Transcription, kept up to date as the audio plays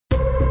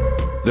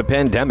The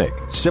pandemic,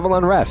 civil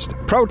unrest,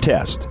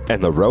 protest,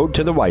 and the road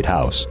to the White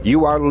House.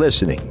 You are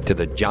listening to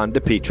The John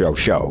DePetro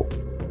Show.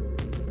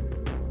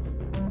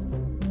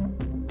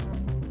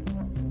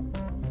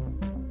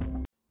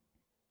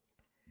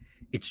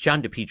 It's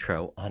John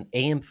DePetro on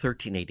AM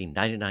 1380,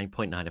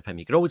 99.9 FM.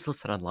 You can always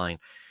listen online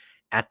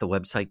at the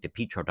website,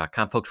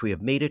 depetro.com. Folks, we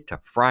have made it to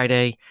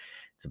Friday.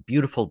 It's a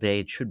beautiful day.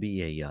 It should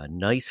be a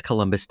nice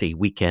Columbus Day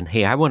weekend.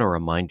 Hey, I want to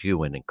remind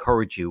you and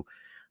encourage you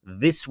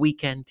this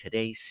weekend,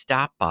 today,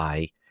 stop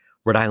by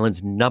Rhode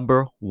Island's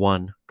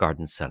 #1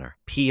 garden center,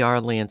 PR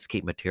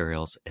Landscape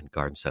Materials and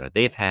Garden Center.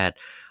 They've had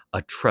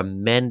a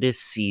tremendous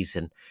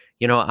season.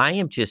 You know, I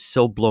am just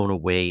so blown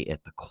away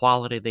at the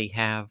quality they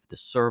have, the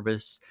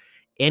service.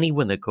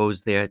 Anyone that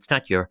goes there,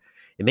 it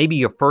may be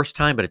your first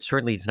time, but it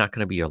certainly is not going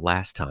to be your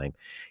last time.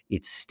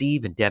 It's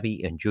Steve and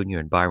Debbie and Junior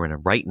and Byron.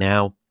 And right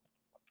now,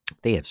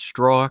 they have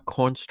straw,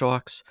 corn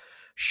stalks,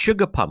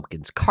 sugar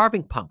pumpkins,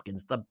 carving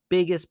pumpkins, the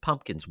biggest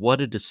pumpkins. What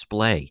a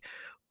display.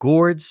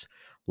 Gourds,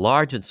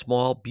 large and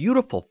small,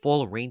 beautiful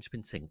fall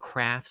arrangements and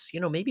crafts. You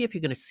know, maybe if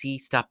you're going to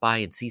stop by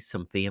and see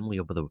some family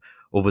over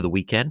the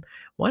weekend,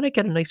 why not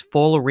get a nice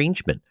fall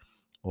arrangement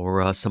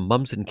or some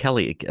mums and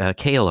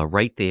Kayla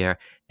right there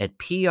at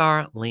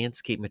PR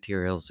Landscape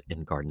Materials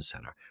and Garden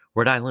Center.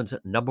 Rhode Island's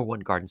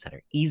 #1 garden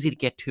center. Easy to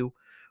get to,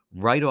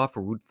 right off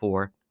of Route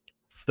 4,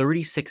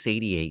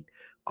 3688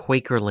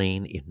 Quaker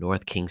Lane in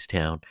North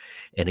Kingstown.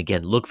 And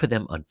again, look for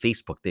them on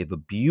Facebook. They have a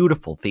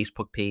beautiful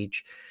Facebook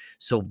page,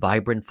 so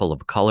vibrant, full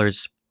of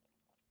colors.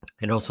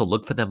 And also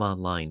look for them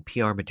online,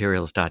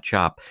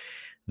 prmaterials.shop.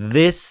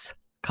 This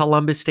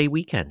Columbus Day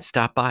weekend,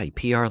 stop by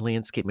PR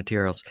Landscape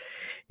Materials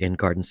in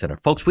Garden Center.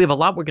 Folks, we have a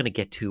lot we're going to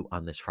get to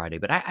on this Friday,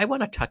 but I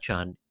want to touch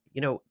on,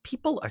 you know,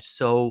 people are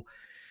so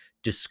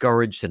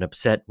discouraged and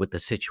upset with the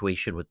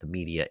situation with the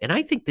media. And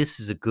I think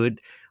this is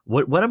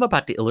what I'm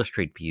about to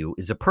illustrate for you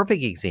is a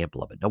perfect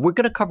example of it. Now, we're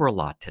going to cover a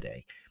lot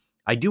today.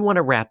 I do want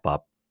to wrap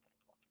up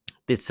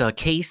this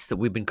case that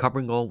we've been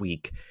covering all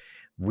week.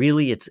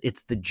 Really, it's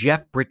the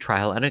Jeff Britt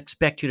trial. I don't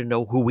expect you to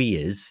know who he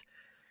is.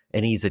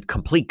 And he's a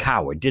complete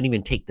coward. Didn't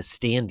even take the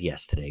stand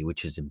yesterday,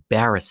 which is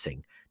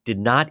embarrassing. Did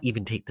not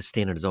even take the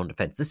stand in his own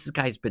defense. This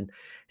guy's been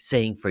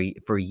saying for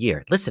a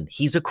year. Listen,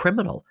 he's a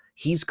criminal.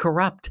 He's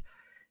corrupt.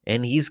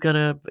 And he's going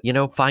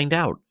to, find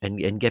out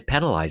and get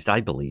penalized,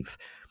 I believe.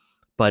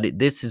 But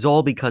this is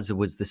all because it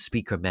was the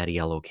Speaker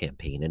Mattiello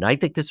campaign. And I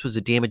think this was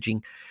a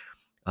damaging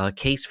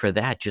case for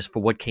that, just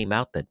for what came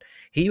out. That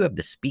here you have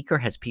the Speaker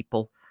has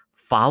people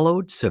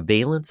followed,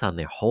 surveillance on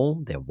their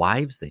home, their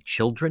wives, their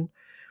children,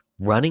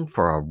 running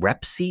for a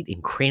rep seat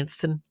in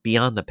Cranston,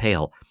 beyond the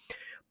pale.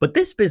 But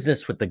this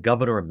business with the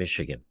governor of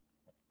Michigan,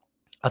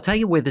 I'll tell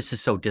you where this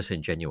is so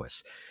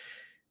disingenuous.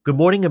 Good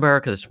Morning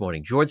America this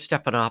morning, George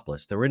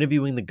Stephanopoulos, they're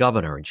interviewing the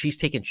governor, and she's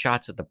taking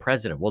shots at the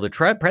president. Well,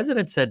 the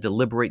president said to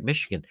liberate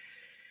Michigan.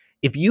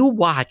 If you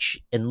watch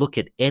and look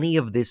at any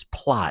of this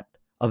plot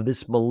of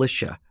this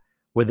militia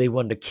where they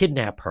wanted to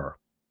kidnap her,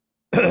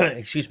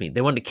 they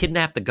wanted to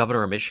kidnap the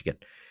governor of Michigan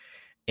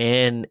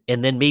and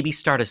then maybe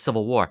start a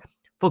civil war.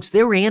 Folks,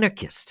 they're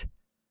anarchists.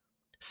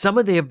 Some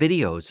of their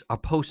videos are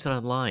posted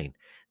online.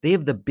 They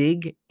have the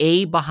big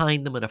A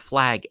behind them and a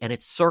flag, and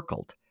it's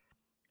circled.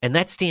 And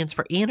that stands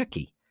for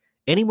anarchy.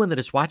 Anyone that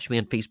has watched me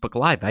on Facebook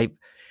Live,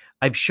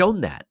 I've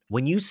shown that.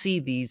 When you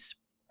see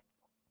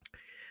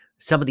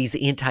some of these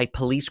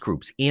anti-police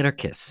groups,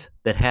 anarchists,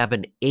 that have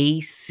an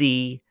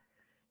AC,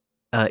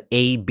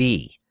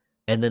 AB,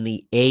 and then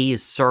the A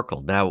is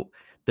circled. Now,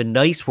 the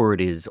nice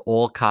word is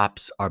all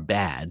cops are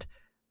bad.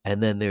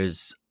 And then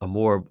there's a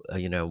more,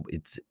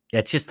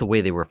 that's just the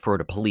way they refer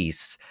to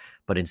police,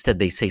 but instead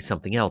they say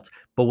something else.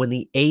 But when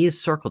the A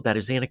is circled, that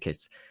is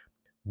anarchists.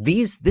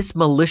 This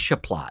militia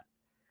plot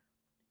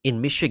in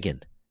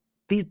Michigan,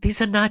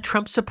 these are not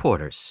Trump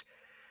supporters.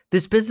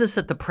 This business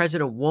that the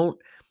president won't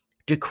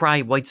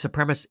decry white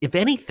supremacists. If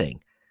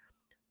anything,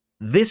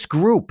 this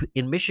group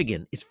in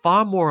Michigan is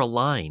far more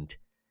aligned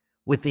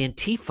with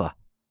Antifa,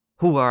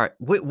 who are,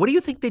 what do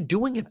you think they're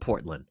doing in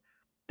Portland?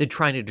 They're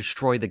trying to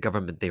destroy the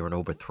government there and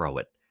overthrow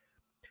it.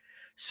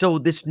 So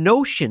this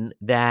notion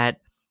that,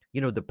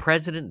 the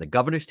president, the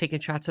governor's taking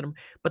shots at him,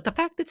 but the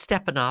fact that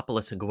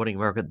Stephanopoulos and Good Morning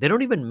America, they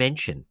don't even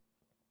mention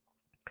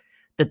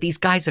that these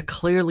guys are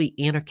clearly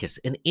anarchists,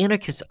 and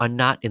anarchists are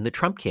not in the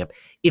Trump camp.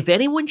 If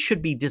anyone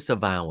should be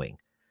disavowing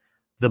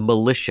the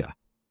militia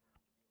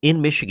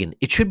in Michigan,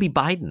 it should be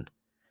Biden,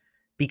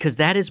 because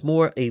that is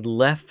more a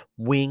left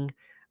wing,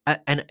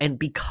 and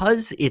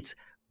because it's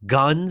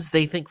guns,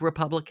 they think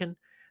Republican.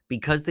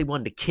 Because they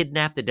wanted to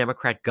kidnap the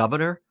Democrat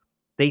governor,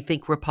 they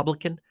think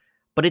Republican.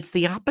 But it's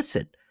the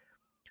opposite.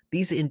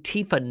 These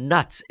Antifa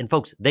nuts, and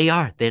folks,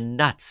 they're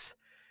nuts.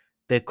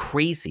 They're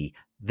crazy.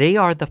 They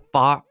are the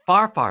far,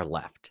 far, far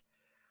left.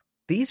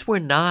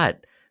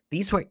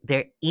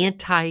 They're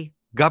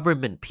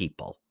anti-government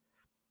people.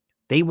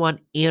 They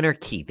want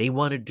anarchy. They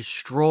want to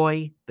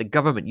destroy the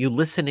government. You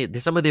listen to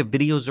some of their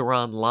videos are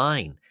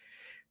online.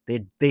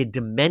 They're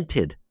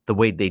demented the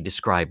way they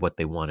describe what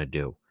they want to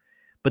do.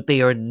 But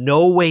they are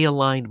no way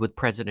aligned with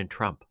President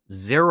Trump.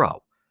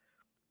 Zero.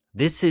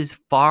 This is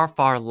far,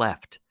 far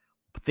left.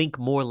 Think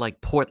more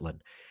like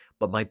Portland.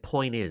 But my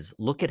point is,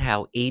 look at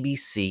how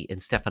ABC and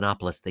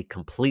Stephanopoulos, they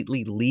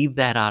completely leave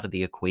that out of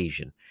the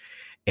equation.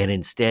 And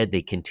instead,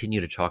 they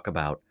continue to talk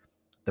about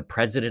the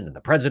president, and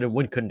the president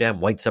would condemn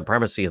white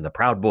supremacy and the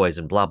Proud Boys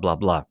and blah, blah,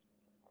 blah.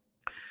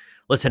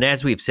 Listen,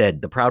 as we've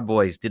said, the Proud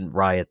Boys didn't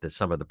riot this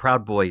summer. The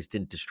Proud Boys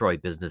didn't destroy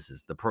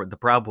businesses. The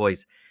Proud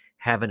Boys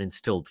haven't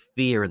instilled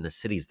fear in the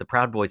cities. The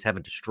Proud Boys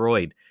haven't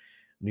destroyed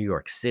New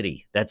York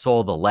City. That's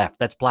all the left.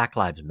 That's Black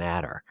Lives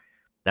Matter.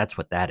 That's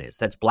what that is.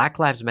 That's Black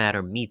Lives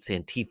Matter meets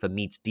Antifa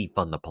meets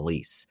defund the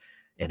police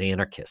and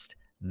anarchist.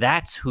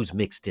 That's who's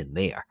mixed in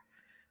there.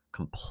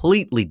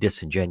 Completely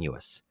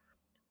disingenuous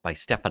by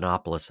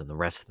Stephanopoulos and the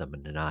rest of them,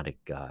 and not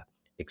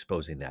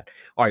exposing that.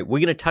 All right, we're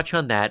going to touch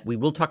on that. We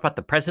will talk about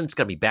the president's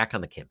going to be back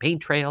on the campaign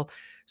trail.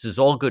 This is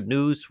all good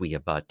news. We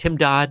have Tim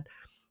Dodd.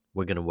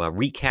 We're going to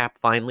recap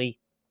finally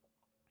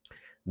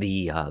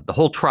the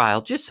whole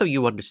trial, just so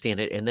you understand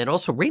it. And then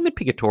also Raymond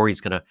Pigatori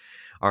is going to,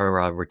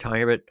 our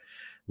retirement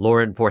law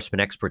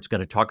enforcement expert, is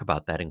going to talk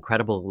about that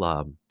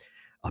incredible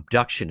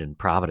abduction in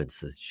Providence.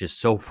 That's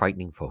just so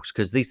frightening, folks,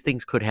 because these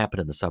things could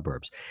happen in the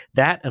suburbs.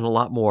 That and a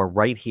lot more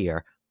right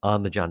here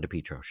on the John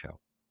DePetro Show.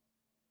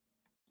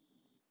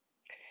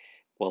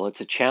 Well,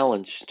 it's a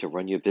challenge to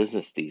run your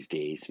business these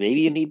days.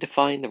 Maybe you need to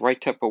find the right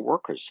type of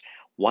workers.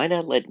 Why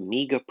not let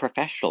MEGA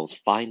Professionals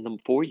find them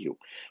for you?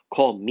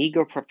 Call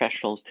MEGA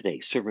Professionals today,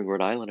 serving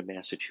Rhode Island and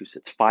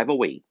Massachusetts,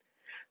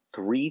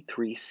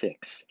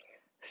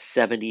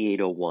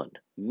 508-336-7801.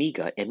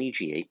 MEGA,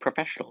 M-E-G-A,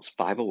 Professionals,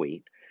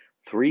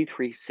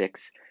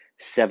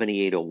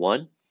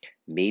 508-336-7801.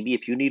 Maybe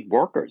if you need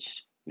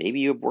workers, maybe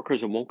you have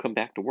workers that won't come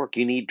back to work.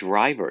 You need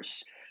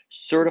drivers,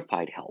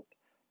 certified help,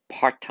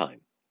 part-time,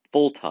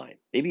 full-time,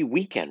 maybe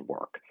weekend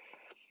work.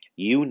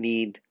 You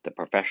need the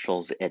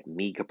professionals at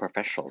MEGA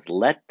Professionals.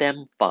 Let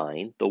them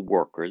find the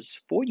workers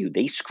for you.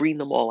 They screen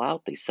them all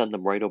out. They send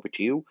them right over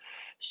to you.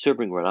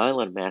 Serving Rhode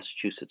Island,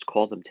 Massachusetts.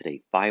 Call them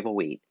today,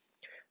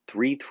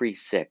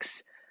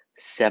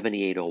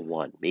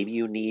 508-336-7801. Maybe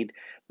you need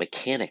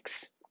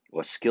mechanics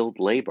or skilled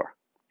labor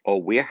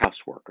or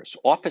warehouse workers,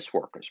 office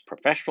workers,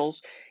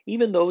 professionals,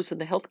 even those in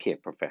the healthcare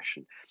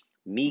profession.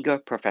 MEGA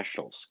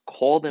Professionals.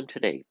 Call them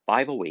today,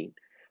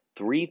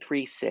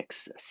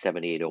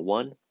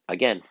 508-336-7801.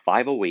 Again,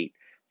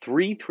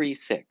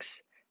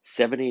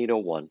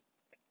 508-336-7801.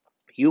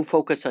 You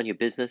focus on your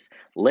business.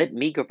 Let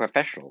MEGA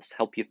Professionals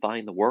help you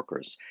find the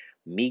workers.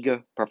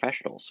 MEGA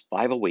Professionals,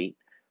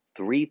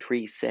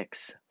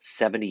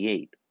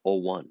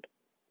 508-336-7801.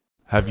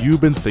 Have you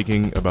been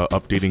thinking about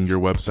updating your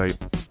website?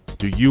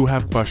 Do you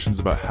have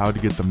questions about how to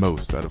get the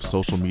most out of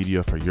social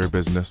media for your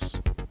business?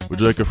 Would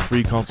you like a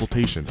free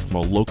consultation from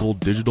a local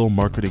digital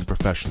marketing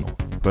professional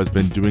who has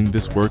been doing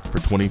this work for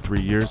 23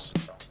 years?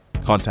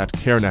 Contact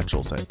Karen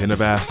Etchels at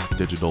Innovast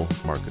Digital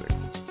Marketing.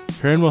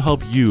 Karen will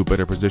help you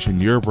better position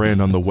your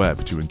brand on the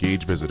web to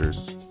engage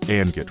visitors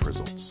and get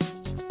results.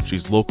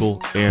 She's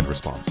local and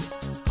responsive.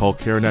 Call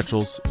Karen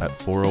Etchels at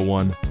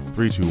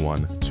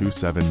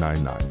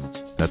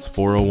 401-321-2799. That's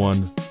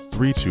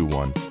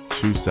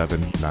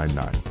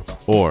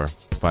 401-321-2799. Or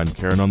find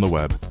Karen on the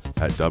web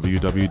at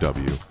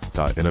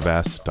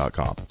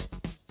www.innovast.com.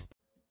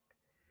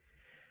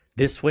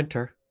 This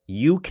winter,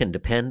 you can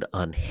depend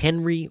on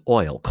Henry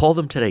Oil. Call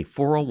them today,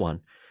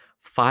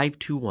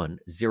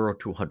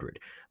 401-521-0200.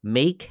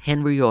 Make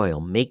Henry Oil,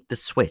 make the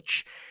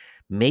switch.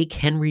 Make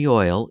Henry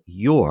Oil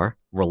your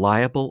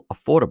reliable,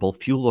 affordable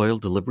fuel oil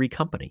delivery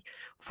company.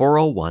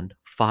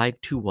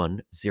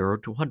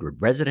 401-521-0200.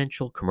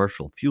 Residential,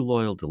 commercial fuel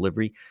oil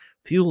delivery,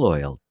 fuel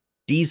oil,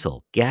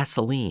 diesel,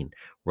 gasoline,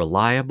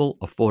 reliable,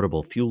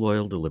 affordable fuel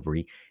oil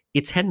delivery.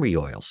 It's Henry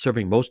Oil,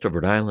 serving most of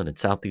Rhode Island and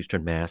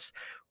southeastern Mass.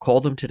 Call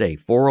them today,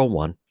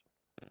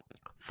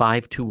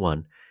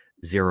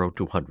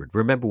 401-521-0200.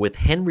 Remember, with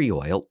Henry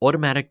Oil,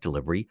 automatic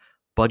delivery,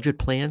 budget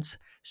plans,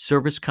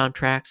 service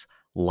contracts,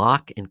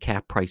 lock and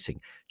cap pricing.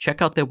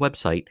 Check out their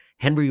website,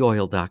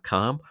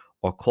 henryoil.com,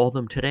 or call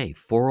them today,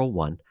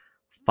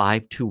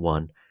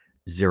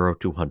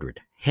 401-521-0200.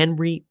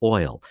 Henry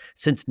Oil.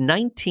 Since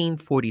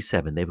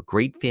 1947, they have a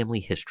great family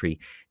history,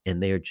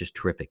 and they are just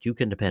terrific. You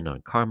can depend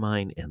on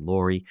Carmine and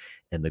Lori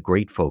and the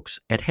great folks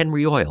at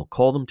Henry Oil.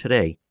 Call them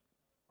today,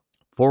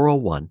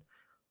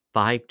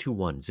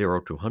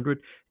 401-521-0200.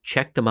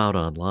 Check them out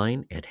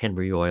online at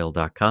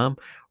henryoil.com.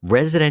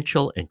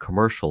 Residential and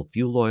commercial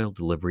fuel oil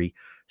delivery,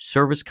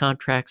 service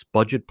contracts,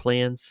 budget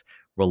plans,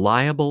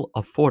 reliable,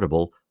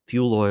 affordable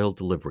fuel oil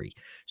delivery.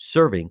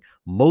 Serving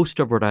most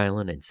of Rhode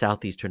Island and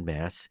southeastern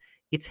Mass,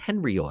 it's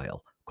Henry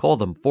Oil. Call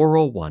them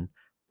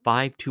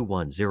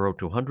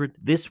 401-521-0200.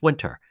 This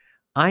winter,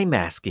 I'm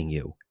asking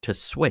you to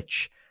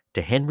switch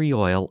to Henry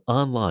Oil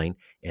online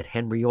at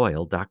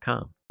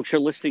henryoil.com. You're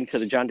listening to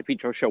the John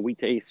DePetro Show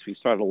weekdays. We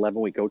start at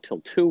 11. We go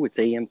till 2. It's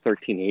AM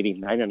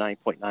 1380,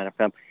 99.9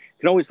 FM. You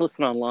can always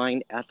listen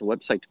online at the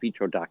website,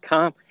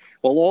 depetro.com.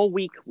 Well, all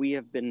week we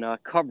have been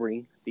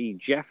covering the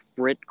Jeff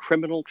Britt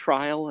criminal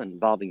trial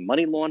involving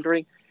money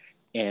laundering.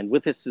 And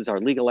with us is our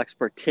legal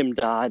expert, Tim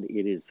Dodd.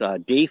 It is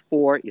day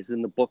 4 is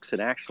in the books,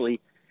 and actually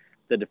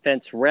the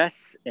defense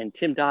rests. And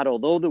Tim Dodd,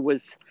 although there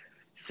was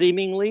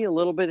seemingly a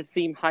little bit of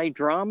high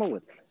drama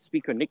with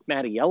Speaker Nick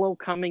Mattiello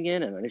coming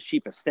in, and his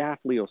chief of staff,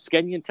 Leo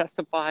Skenyon,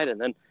 testified, and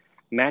then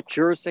Matt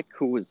Jerzik,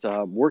 who was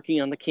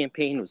working on the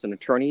campaign, was an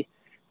attorney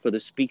for the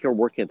speaker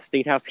working at the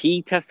State House.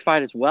 He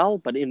testified as well,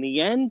 but in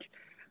the end,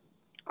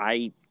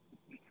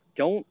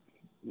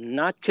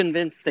 not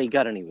convinced they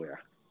got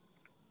anywhere.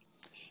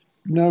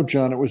 No,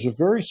 John, it was a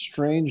very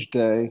strange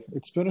day.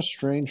 It's been a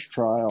strange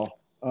trial.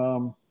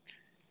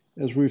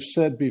 As we've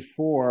said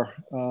before,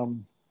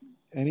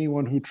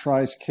 anyone who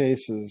tries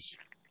cases,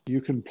 you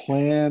can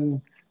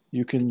plan,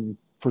 you can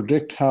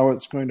predict how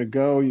it's going to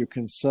go, you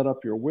can set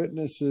up your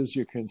witnesses,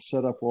 you can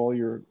set up all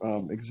your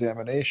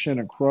examination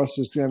and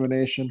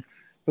cross-examination,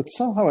 but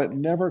somehow it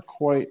never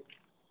quite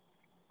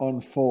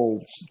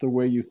unfolds the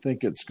way you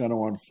think it's going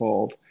to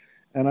unfold.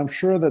 And I'm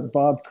sure that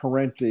Bob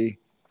Correnti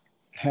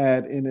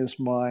had in his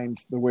mind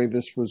the way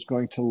this was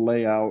going to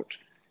lay out.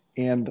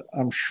 And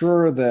I'm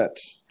sure that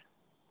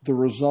the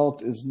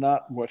result is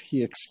not what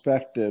he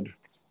expected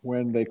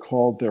when they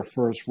called their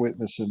first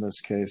witness in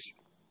this case.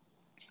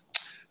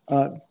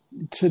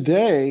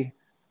 Today,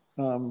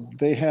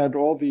 they had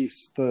all the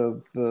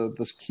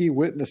key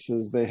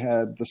witnesses. They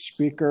had the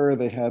speaker,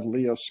 they had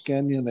Leo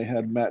Skenyon, they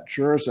had Matt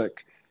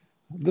Jerzik.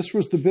 This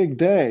was the big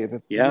day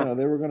that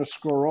they were going to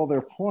score all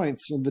their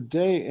points, and the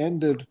day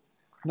ended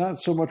not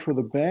so much with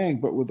a bang,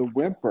 but with a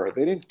whimper.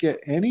 They didn't get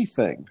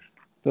anything.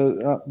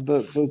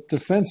 The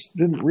defense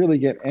didn't really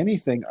get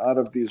anything out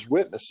of these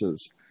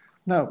witnesses.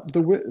 Now,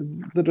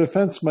 the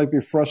defense might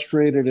be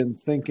frustrated in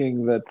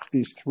thinking that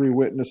these 3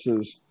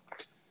 witnesses,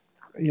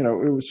 it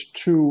was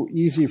too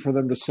easy for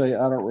them to say,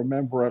 I don't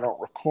remember, I don't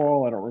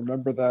recall, I don't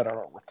remember that, I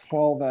don't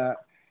recall that,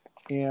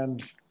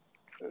 and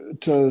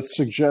to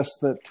suggest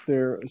that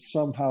they're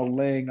somehow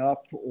laying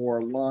up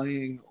or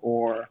lying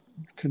or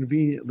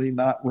conveniently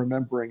not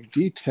remembering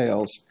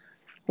details.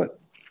 But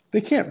they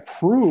can't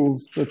prove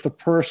that the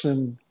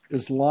person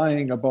is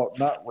lying about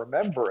not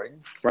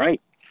remembering.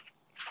 Right.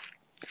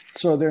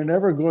 So they're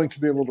never going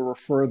to be able to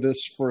refer this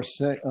for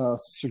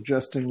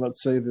suggesting,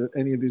 let's say, that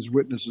any of these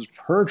witnesses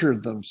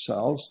perjured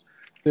themselves.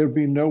 There would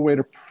be no way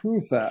to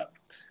prove that.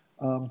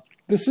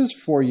 This is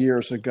 4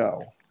 years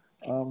ago.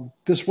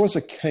 This was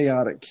a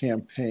chaotic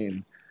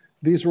campaign.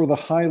 These were the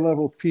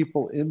high-level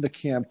people in the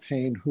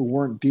campaign who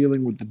weren't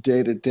dealing with the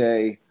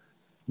day-to-day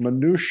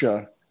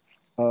minutia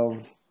of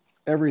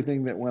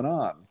everything that went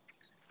on.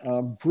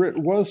 Britt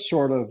was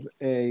sort of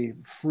a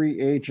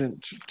free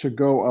agent to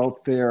go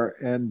out there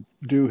and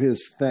do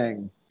his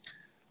thing.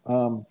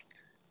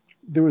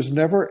 There was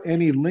never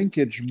any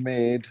linkage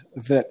made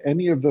that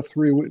any of the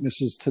 3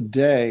 witnesses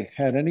today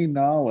had any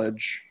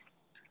knowledge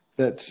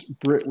that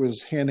Britt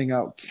was handing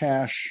out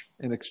cash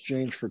in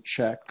exchange for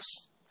checks.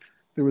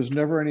 There was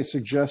never any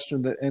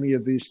suggestion that any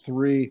of these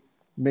 3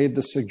 made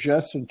the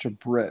suggestion to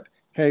Britt,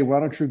 hey, why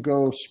don't you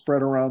go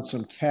spread around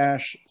some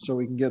cash so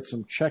we can get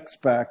some checks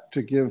back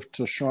to give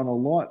to Shauna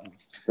Lawton.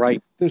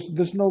 Right.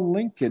 There's no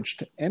linkage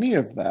to any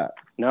of that.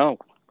 No.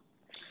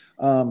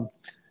 The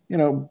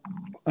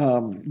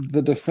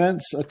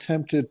defense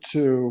attempted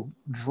to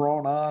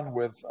drone on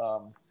with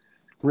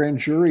grand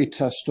jury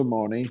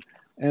testimony,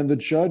 and the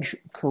judge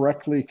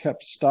correctly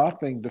kept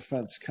stopping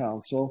defense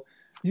counsel.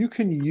 You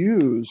can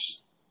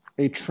use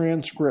a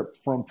transcript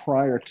from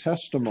prior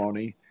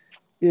testimony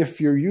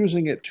if you're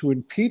using it to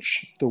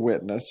impeach the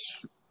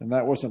witness, and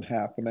that wasn't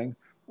happening,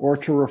 or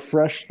to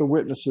refresh the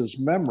witness's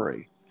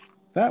memory.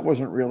 That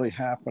wasn't really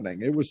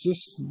happening. It was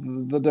just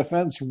the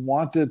defense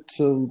wanted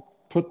to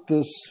put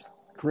this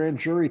grand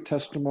jury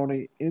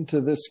testimony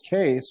into this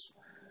case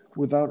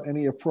without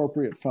any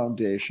appropriate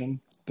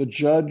foundation. The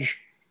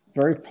judge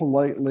very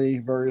politely,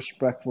 very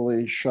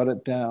respectfully shut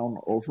it down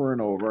over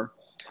and over.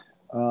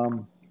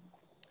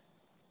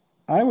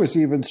 I was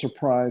even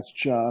surprised,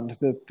 John,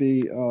 that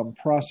the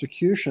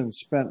prosecution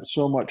spent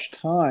so much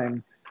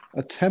time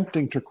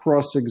attempting to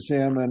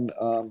cross-examine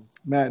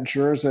Matt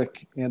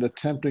Jerzik and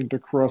attempting to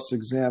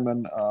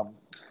cross-examine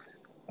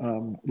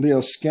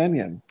Leo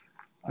Skenyon.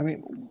 I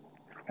mean,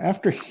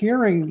 after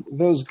hearing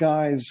those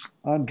guys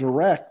on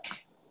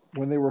direct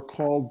when they were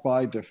called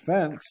by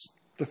defense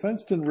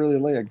didn't really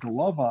lay a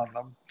glove on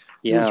them.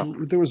 Yeah.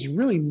 There was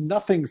really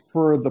nothing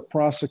for the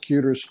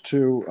prosecutors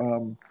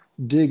to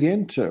dig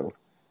into.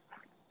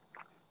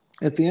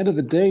 At the end of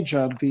the day,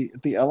 John,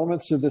 the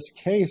elements of this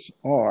case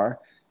are,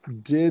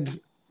 did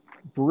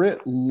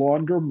Britt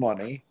launder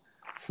money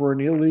for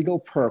an illegal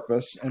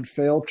purpose and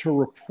fail to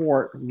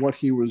report what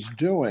he was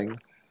doing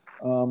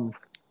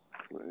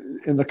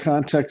in the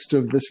context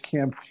of this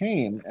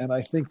campaign? And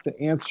I think the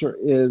answer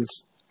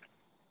is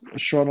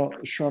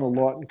Shauna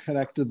Lawton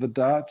connected the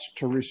dots,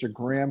 Teresa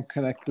Graham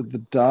connected the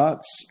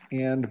dots,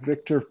 and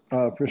Victor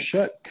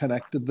Pichette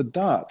connected the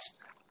dots.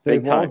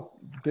 They've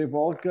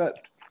all got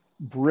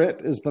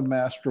Britt as the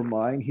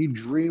mastermind. He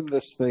dreamed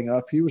this thing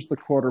up. He was the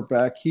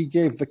quarterback. He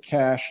gave the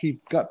cash. He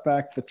got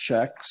back the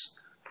checks.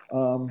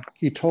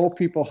 He told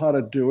people how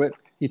to do it.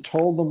 He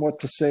told them what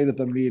to say to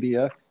the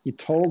media. He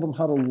told them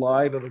how to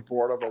lie to the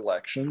Board of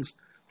Elections.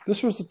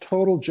 This was a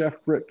total Jeff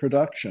Britt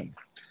production.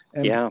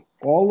 And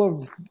all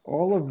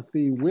of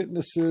the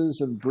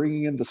witnesses and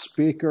bringing in the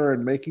speaker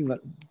and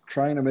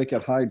trying to make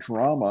it high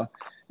drama,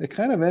 it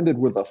kind of ended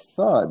with a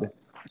thud.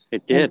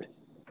 It did.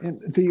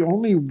 And the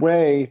only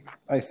way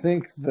I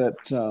think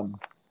that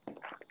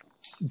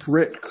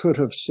Britt could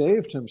have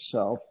saved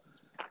himself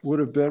would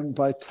have been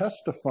by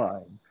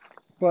testifying.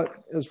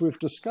 But as we've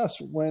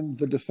discussed, when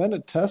the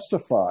defendant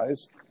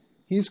testifies,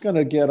 he's going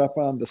to get up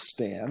on the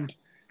stand,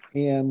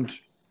 and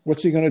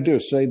what's he going to do?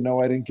 Say,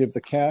 no, I didn't give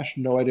the cash.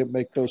 No, I didn't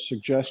make those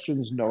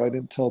suggestions. No, I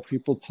didn't tell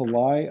people to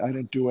lie. I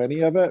didn't do any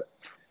of it.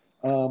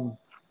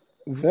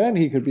 Then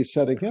he could be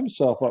setting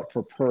himself up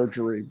for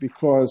perjury,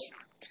 because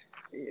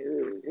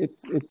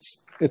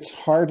it's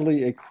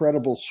hardly a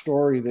credible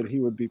story that he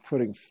would be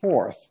putting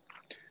forth.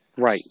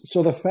 Right.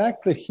 So the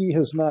fact that he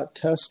has not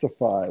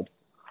testified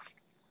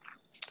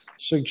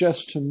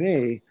suggests to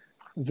me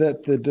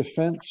that the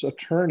defense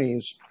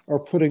attorneys are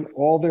putting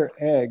all their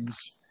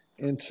eggs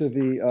into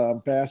the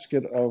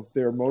basket of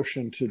their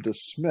motion to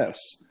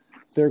dismiss.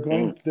 They're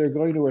going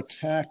to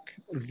attack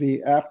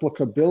the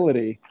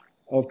applicability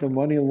of the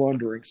money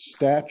laundering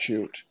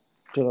statute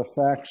to the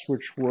facts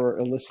which were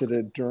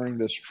elicited during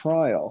this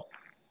trial.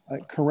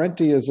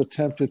 Carenti has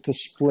attempted to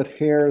split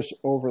hairs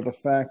over the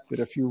fact that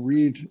if you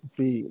read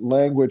the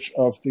language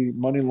of the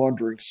money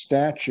laundering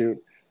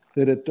statute,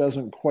 that it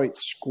doesn't quite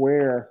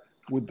square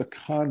with the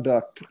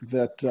conduct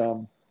that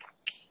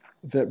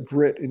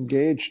Britt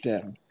engaged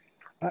in.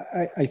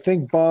 I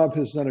think Bob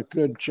has done a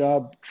good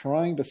job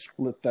trying to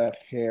split that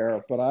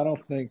hair, but I don't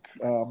think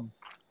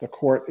the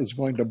court is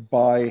going to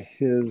buy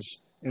his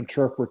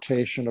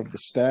interpretation of the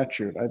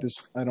statute.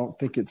 I don't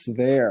think it's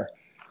there.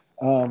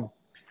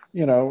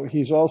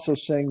 He's also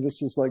saying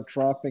this is like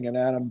dropping an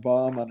atom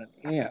bomb on an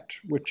ant,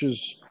 which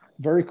is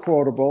very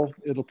quotable.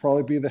 It'll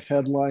probably be the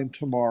headline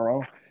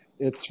tomorrow.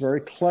 It's very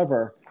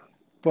clever,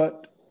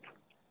 but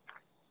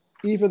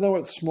even though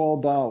it's small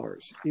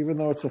dollars, even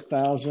though it's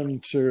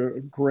 1,000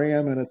 to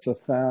Graham and it's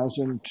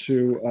 1,000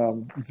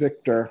 to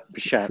Victor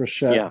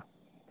Frechette,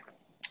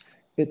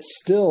 it's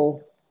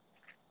still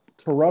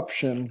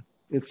corruption.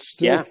 It's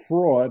still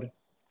fraud.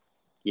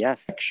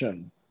 Yes.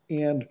 Action.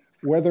 And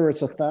whether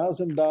it's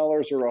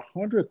 $1,000 or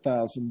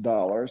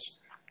 $100,000,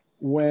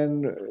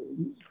 when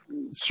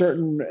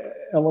certain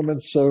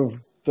elements of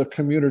the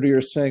community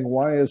are saying,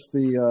 why is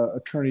the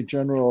Attorney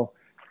General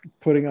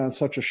putting on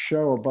such a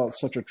show about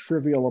such a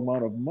trivial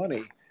amount of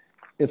money?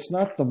 It's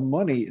not the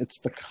money, it's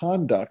the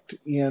conduct.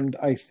 And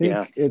I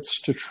think it's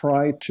to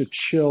try to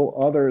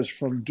chill others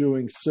from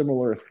doing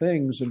similar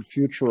things in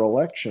future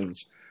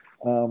elections.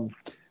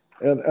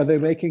 Are they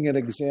making an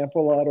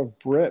example out of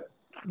Britt?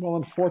 Well,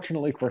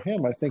 unfortunately for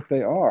him, I think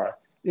they are.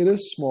 It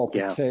is small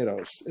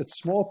potatoes. It's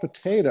small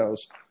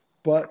potatoes,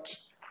 but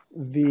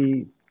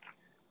the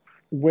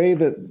way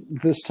that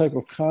this type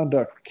of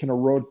conduct can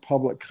erode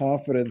public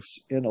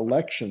confidence in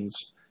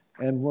elections,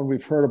 and when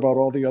we've heard about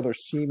all the other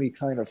seamy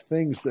kind of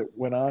things that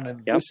went on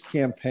in this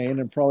campaign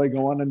and probably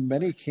go on in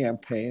many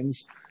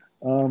campaigns,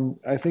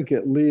 I think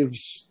it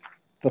leaves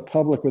the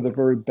public with a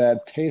very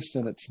bad taste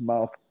in its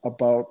mouth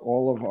about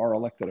all of our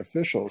elected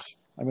officials.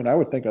 I mean, I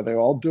would think, are they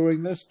all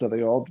doing this? Do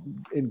they all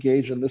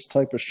engage in this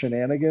type of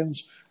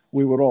shenanigans?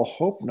 We would all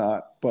hope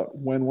not. But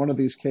when one of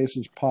these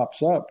cases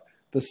pops up,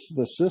 the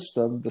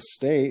system, the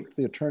state,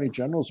 the Attorney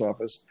General's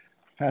office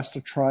has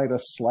to try to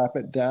slap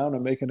it down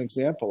and make an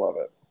example of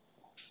it.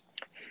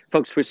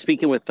 Folks, we're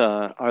speaking with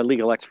our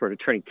legal expert,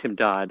 Attorney Tim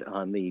Dodd,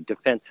 on the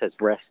defense has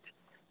rest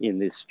in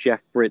this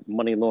Jeff Britt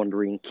money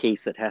laundering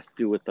case that has to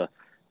do with the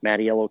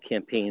Mattiello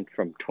campaign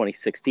from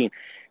 2016.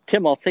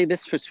 Tim, I'll say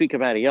this for speak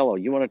of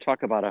Mattiello. You want to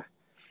talk about a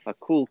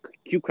cool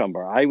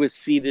cucumber. I was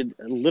seated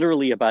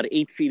literally about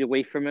 8 feet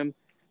away from him,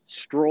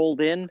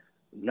 strolled in,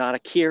 not a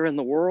care in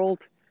the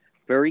world,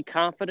 very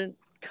confident,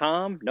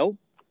 calm. Nope,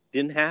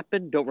 didn't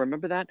happen. Don't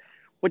remember that.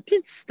 What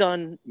did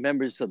stun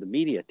members of the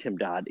media, Tim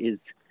Dodd,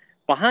 is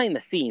behind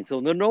the scenes. So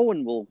no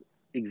one will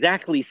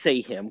exactly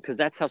say him, because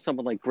that's how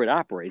someone like Britt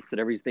operates, that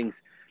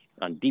everything's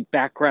on deep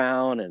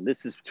background and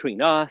this is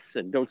between us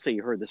and don't say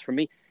you heard this from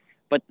me.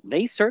 But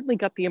they certainly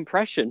got the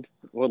impression,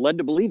 or led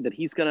to believe, that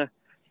he's going to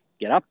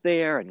get up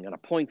there and going to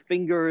point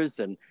fingers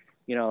and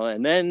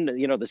then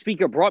the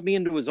speaker brought me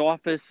into his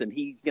office and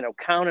he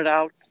counted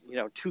out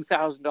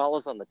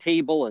 $2,000 on the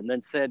table and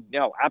then said,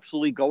 no,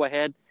 absolutely, go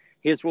ahead,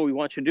 here's what we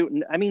want you to do.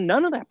 And I mean,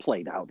 none of that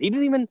played out. He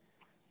didn't even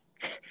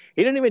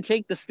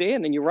take the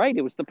stand. And you're right,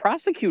 it was the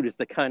prosecutors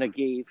that kind of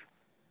gave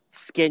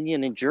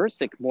Skenyon and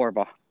Jurczyk more of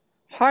a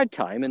hard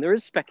time, and there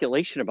is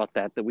speculation about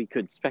that we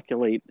could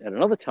speculate at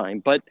another time.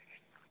 But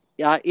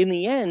in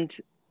the end,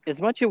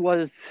 as much as it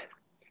was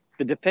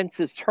the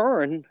defense's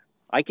turn,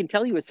 I can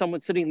tell you, as someone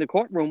sitting in the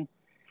courtroom,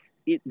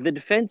 the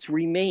defense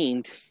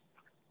remained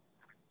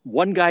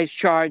one guy's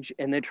charge,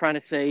 and they're trying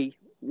to say,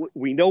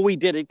 we know we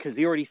did it because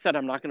he already said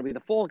I'm not going to be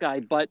the fall guy,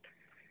 but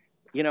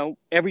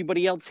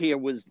everybody else here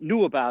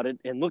knew about it,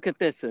 and look at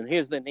this, and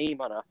here's the name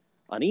on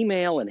an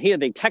email, and here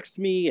they text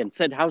me and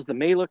said, how's the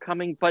mailer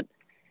coming? But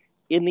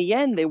in the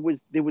end, there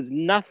was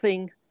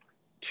nothing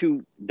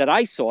that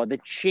I saw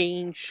that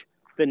changed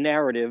the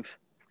narrative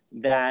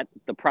that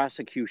the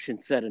prosecution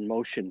set in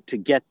motion to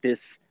get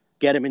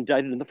him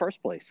indicted in the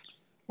first place.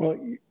 Well,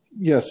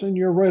 yes, and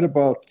you're right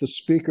about the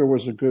speaker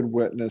was a good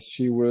witness.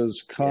 He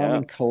was calm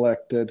and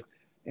collected.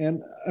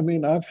 And I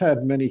mean, I've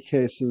had many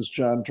cases,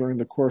 John, during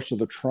the course of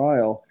the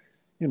trial,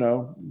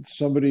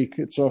 somebody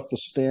gets off the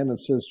stand and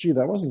says, gee,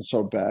 that wasn't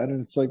so bad.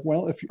 And it's like,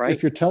 well,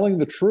 if you're telling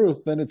the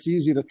truth, then it's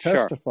easy to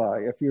testify.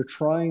 Sure. If you're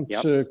trying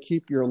to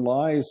keep your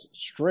lies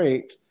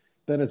straight,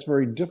 then it's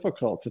very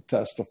difficult to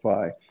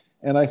testify.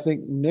 And I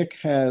think Nick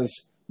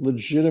has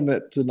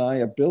legitimate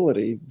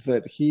deniability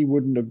that he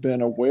wouldn't have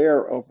been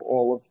aware of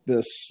all of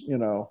this,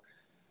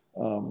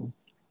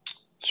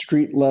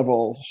 street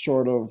level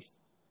sort of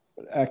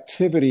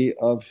activity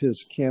of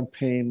his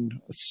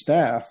campaign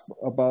staff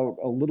about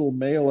a little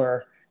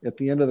mailer at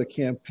the end of the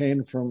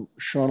campaign from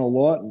Shauna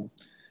Lawton.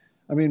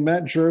 I mean,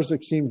 Matt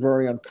Jerzik seemed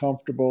very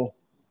uncomfortable,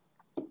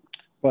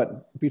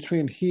 but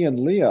between he and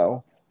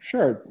Leo,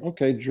 sure,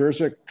 okay,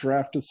 Jerzik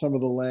drafted some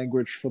of the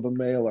language for the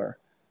mailer.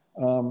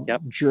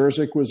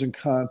 Jerzik was in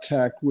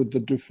contact with the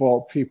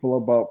Dufault people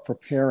about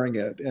preparing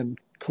it and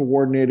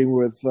coordinating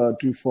with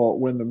Dufault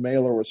when the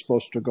mailer was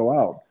supposed to go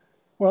out.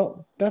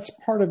 Well, that's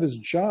part of his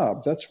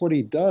job. That's what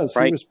he does.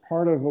 Right. He was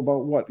part of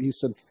about what he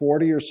said,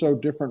 40 or so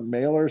different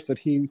mailers that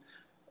he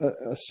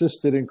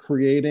assisted in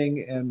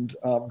creating and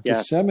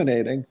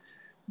disseminating.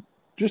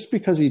 Just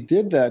because he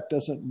did that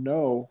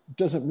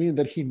doesn't mean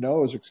that he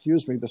knows,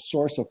 the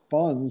source of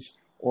funds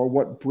or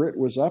what Britt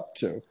was up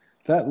to.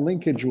 That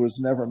linkage was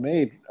never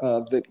made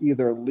that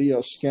either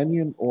Leo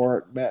Skenyon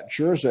or Matt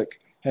Jerzik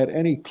had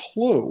any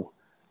clue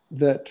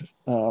that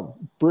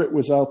Britt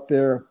was out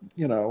there,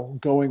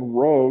 going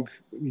rogue,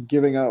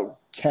 giving out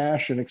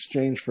cash in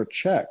exchange for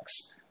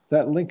checks.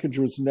 That linkage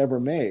was never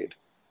made.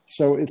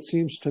 So it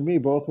seems to me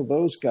both of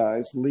those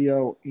guys,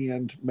 Leo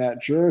and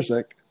Matt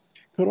Jerzik,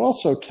 could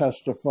also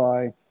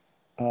testify,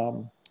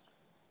 and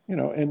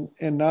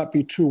not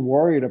be too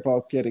worried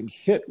about getting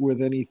hit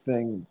with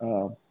anything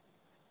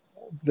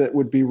that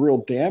would be real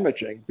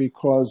damaging,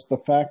 because the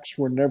facts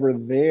were never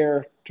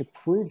there to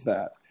prove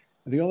that.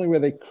 The only way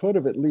they could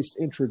have at least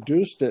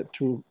introduced it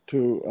to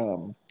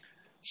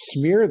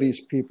smear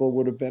these people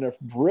would have been if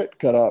Britt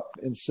got up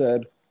and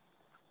said,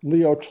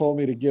 Leo told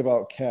me to give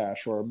out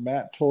cash, or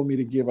Matt told me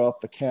to give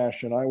out the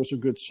cash, and I was a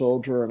good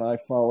soldier and I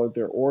followed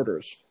their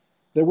orders.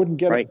 They wouldn't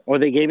get it. Or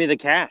they gave me the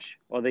cash.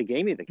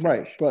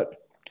 Right,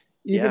 but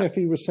even if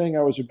he was saying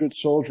I was a good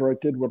soldier, I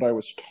did what I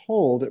was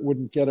told, it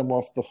wouldn't get him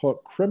off the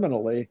hook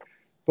criminally.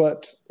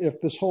 But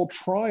if this whole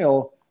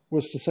trial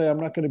was to say, I'm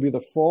not going to be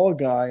the fall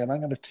guy and I'm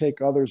going to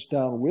take others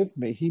down with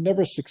me, he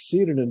never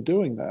succeeded in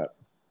doing that.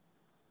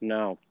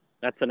 No,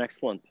 that's an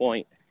excellent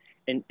point.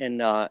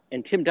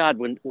 And Tim Dodd,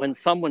 when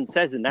someone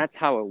says, and that's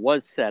how it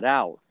was set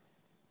out,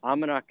 I'm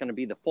not going to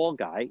be the fall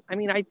guy. I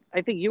mean,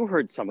 I think you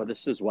heard some of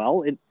this as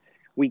well.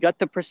 We got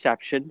the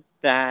perception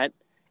that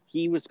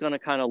he was going to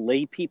kind of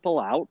lay people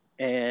out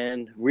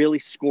and really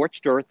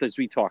scorched earth as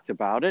we talked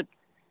about it.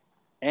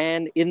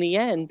 And in the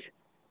end,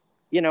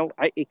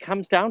 it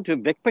comes down to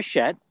Vic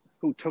Pichette,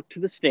 who took to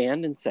the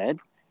stand and said,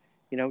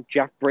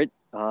 Jeff Britt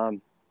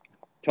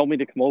told me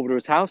to come over to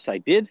his house. I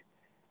did.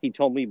 He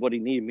told me what he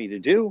needed me to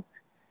do.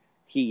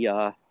 He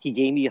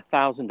gave me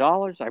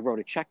 $1,000. I wrote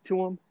a check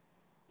to him.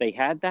 They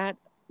had that.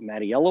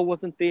 Mattiello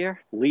wasn't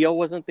there. Leo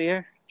wasn't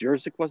there.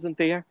 Jerzik wasn't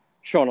there.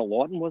 Shauna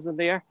Lawton wasn't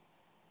there.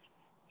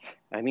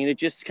 I mean, it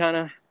just kind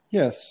of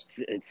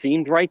it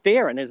seemed right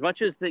there. And as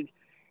much as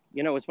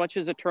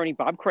attorney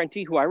Bob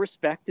Crenti, who I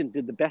respect and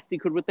did the best he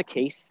could with the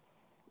case,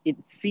 it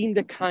seemed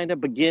to kind of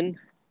begin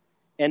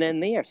and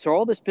end there. So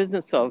all this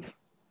business of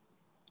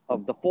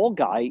the fall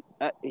guy,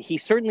 he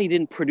certainly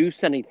didn't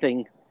produce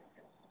anything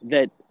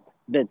that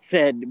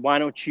said, why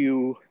don't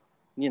you,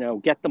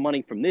 get the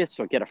money from this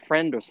or get a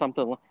friend or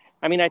something.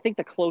 I mean, I think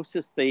the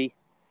closest they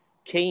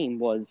came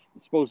was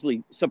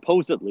supposedly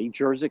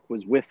Jerzik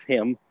was with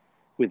him,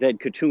 with Ed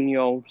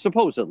Cotugno,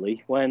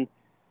 supposedly, when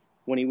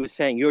he was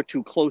saying, you're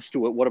too close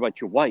to it, what about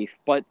your wife?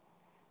 But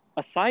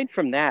aside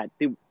from that,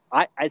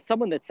 as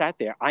someone that sat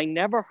there, I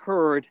never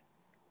heard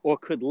or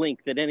could link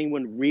that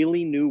anyone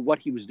really knew what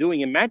he was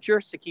doing. And Matt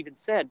Jerzik even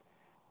said,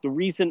 the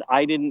reason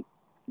I didn't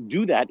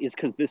do that is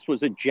because this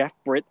was a Jeff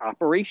Britt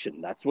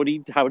operation. That's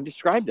how he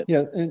described it.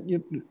 Yeah,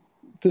 and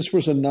this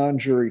was a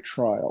non-jury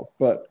trial,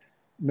 but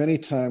many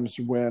times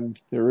when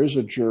there is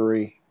a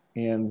jury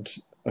and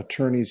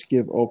attorneys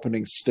give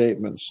opening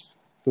statements,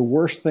 the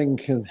worst thing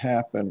can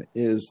happen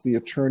is the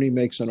attorney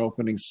makes an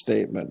opening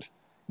statement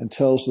and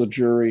tells the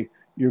jury,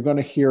 you're going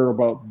to hear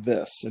about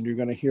this, and you're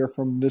going to hear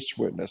from this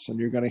witness, and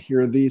you're going to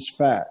hear these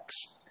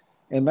facts.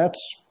 And that's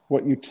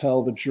what you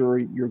tell the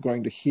jury they're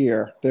going to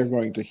hear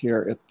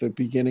at the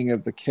beginning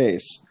of the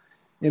case.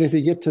 And if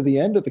you get to the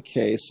end of the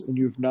case and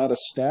you've not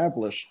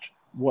established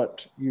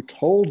what you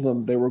told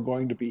them they were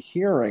going to be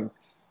hearing,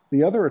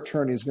 the other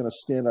attorney is going to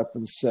stand up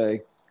and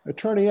say,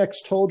 Attorney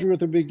X told you at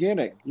the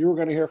beginning you were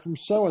going to hear from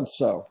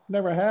so-and-so.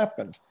 Never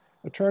happened.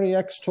 Attorney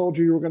X told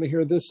you were going to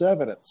hear this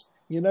evidence.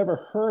 You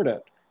never heard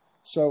it.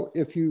 So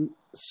if you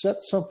set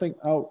something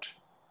out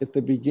at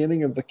the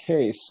beginning of the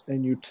case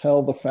and you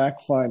tell the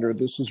fact finder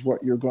this is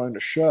what you're going to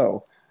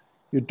show,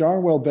 you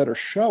darn well better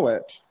show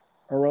it,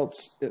 or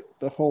else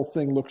the whole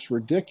thing looks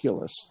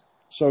ridiculous.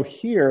 So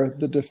here,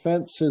 the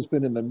defense has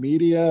been in the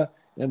media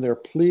and their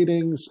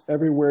pleadings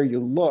everywhere you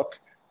look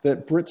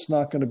that Britt's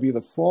not going to be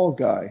the fall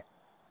guy.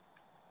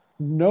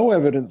 No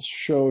evidence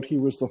showed he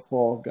was the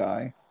fall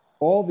guy.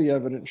 All the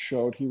evidence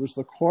showed he was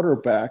the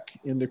quarterback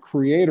and the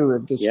creator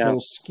of this whole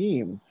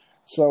scheme.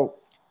 So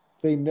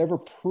they never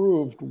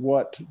proved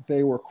what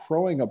they were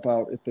crowing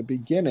about at the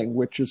beginning,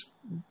 which is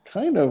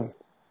kind of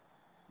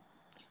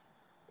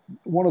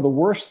one of the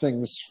worst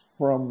things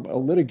from a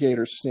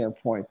litigator's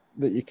standpoint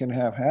that you can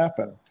have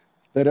happen,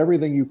 that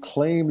everything you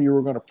claim you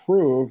were going to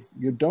prove,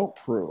 you don't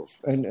prove.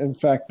 And in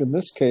fact, in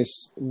this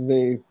case,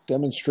 they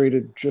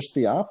demonstrated just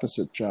the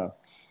opposite, John.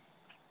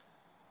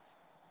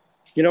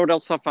 You know what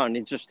else I found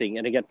interesting,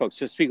 and again, folks,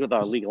 just speak with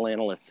our legal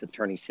analyst,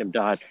 attorney Tim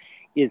Dodd,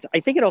 is I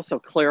think it also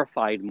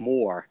clarified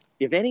more,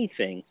 if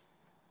anything,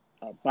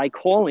 by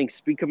calling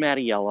Speaker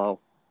Mattiello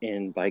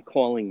and by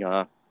calling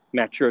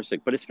Matt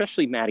Jurczyk, but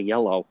especially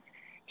Mattiello,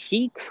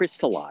 he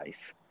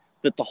crystallized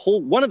that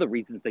one of the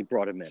reasons they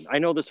brought him in, I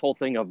know this whole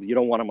thing of you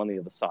don't want him on the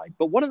other side,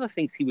 but one of the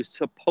things he was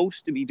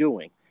supposed to be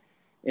doing,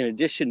 in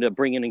addition to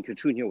bringing in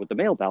Coutinho with the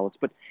mail ballots,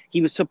 but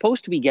he was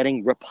supposed to be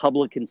getting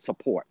Republican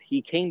support.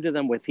 He came to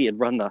them he had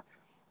run the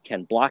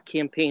Ken Block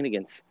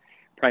campaign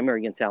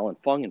primary against Alan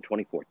Fung in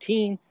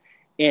 2014.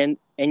 And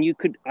you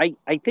could, I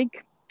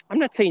think, I'm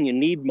not saying you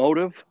need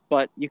motive,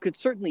 but you could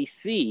certainly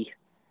see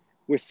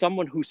where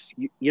someone who's,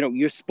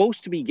 you're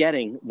supposed to be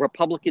getting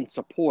Republican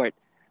support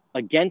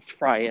against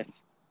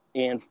Frias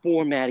and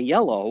for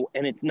Mattiello,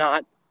 and it's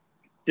not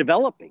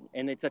developing,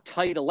 and it's a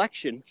tight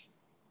election.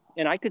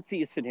 And I could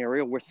see a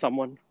scenario where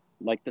someone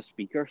like the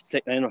speaker,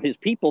 his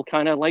people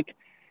kind of like,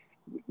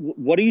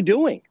 what are you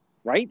doing?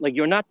 Right? Like,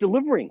 you're not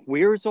delivering.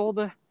 Where's all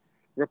the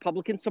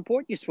Republican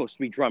support you're supposed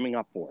to be drumming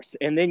up for us?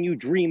 And then you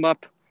dream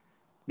up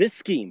this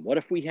scheme. What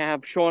if we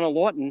have Shauna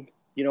Lawton,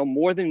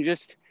 more than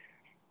just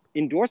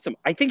endorse him?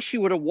 I think she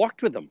would have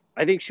walked with him.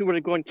 I think she would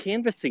have gone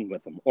canvassing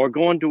with him or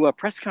gone to a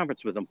press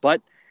conference with him.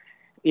 But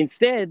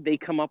instead, they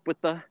come up with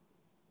the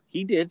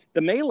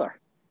mailer.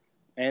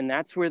 And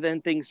that's where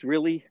then things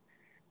really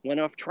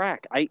went off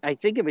track. I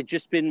think if it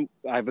just been,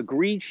 I've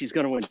agreed she's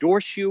going to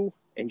endorse you,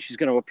 and she's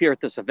going to appear at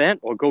this event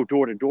or go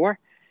door to door,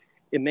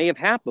 it may have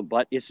happened.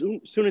 But as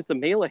soon as the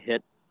mailer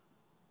hit,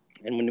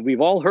 and when we've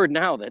all heard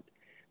now that,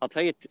 I'll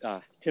tell you,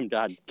 Tim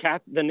Dodd,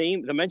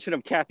 the mention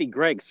of Kathy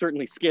Gregg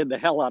certainly scared the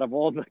hell out of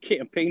all the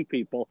campaign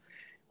people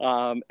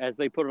as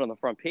they put it on the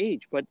front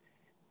page. But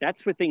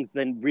that's where things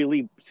then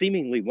really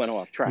seemingly went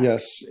off track.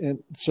 Yes,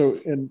 and so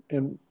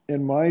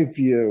in my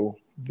view,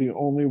 the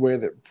only way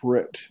that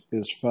Britt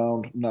is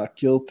found not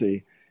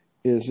guilty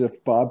is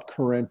if Bob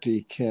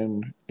Correnti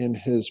can, in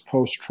his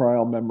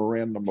post-trial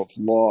memorandum of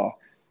law,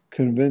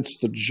 convince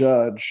the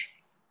judge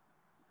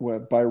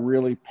by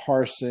really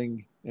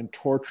parsing and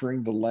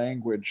torturing the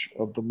language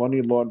of the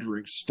money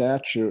laundering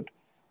statute.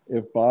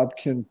 If Bob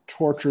can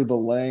torture the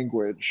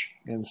language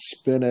and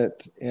spin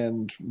it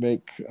and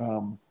make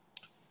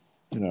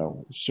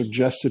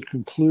suggested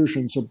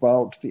conclusions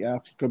about the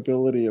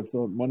applicability of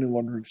the money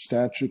laundering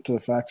statute to the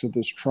facts of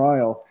this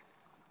trial,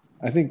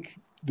 I think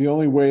the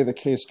only way the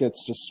case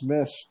gets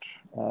dismissed,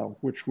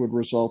 which would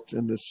result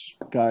in this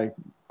guy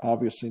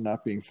obviously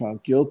not being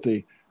found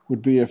guilty,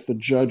 would be if the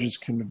judge is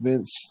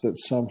convinced that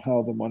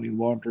somehow the money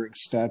laundering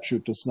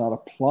statute does not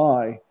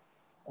apply,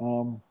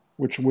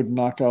 which would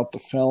knock out the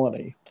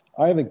felony.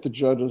 I think the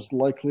judge is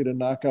likely to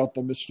knock out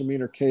the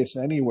misdemeanor case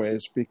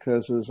anyways,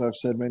 because, as I've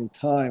said many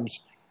times,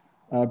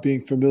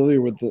 being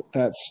familiar with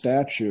that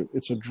statute,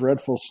 it's a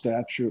dreadful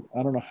statute.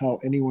 I don't know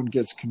how anyone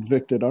gets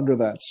convicted under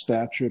that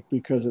statute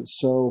because it's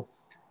so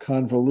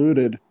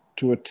convoluted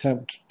to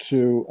attempt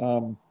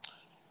to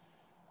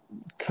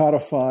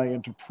codify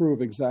and to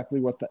prove exactly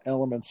what the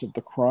elements of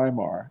the crime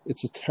are.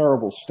 It's a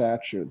terrible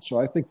statute. So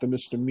I think the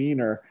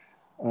misdemeanor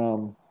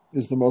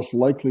is the most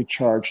likely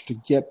charge to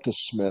get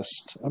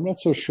dismissed. I'm not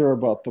so sure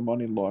about the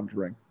money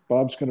laundering.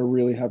 Bob's going to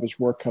really have his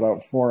work cut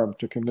out for him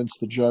to convince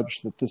the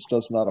judge that this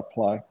does not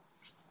apply.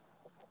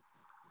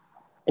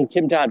 And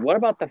Tim Dodd, what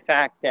about the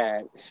fact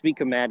that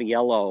Speaker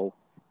Mattiello,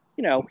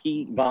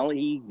 he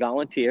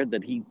volunteered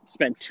that he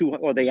spent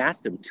they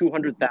asked him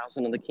 $200,000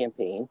 in the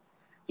campaign.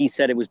 He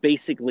said it was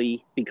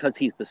basically because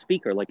he's the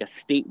speaker, like a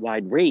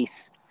statewide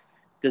race.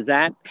 Does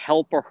that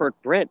help or hurt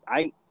Britt?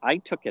 I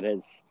took it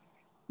as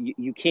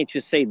you can't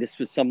just say this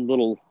was some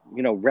little,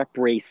 rep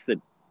race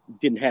that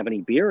didn't have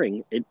any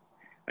bearing.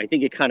 I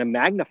think it kind of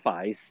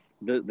magnifies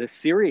the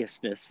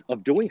seriousness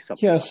of doing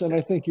something. Yes, and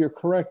I think you're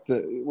correct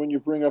that when you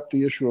bring up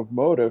the issue of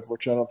motive,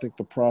 which I don't think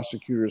the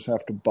prosecutors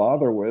have to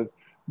bother with,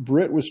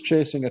 Britt was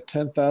chasing a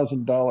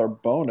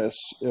 $10,000 bonus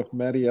if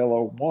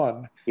Mattiello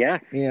won. Yeah.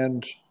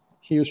 And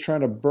he was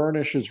trying to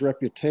burnish his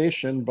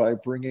reputation by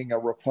bringing a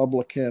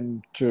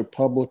Republican to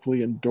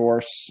publicly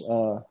endorse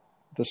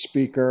the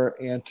speaker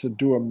and to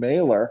do a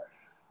mailer.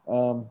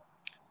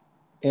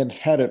 And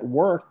had it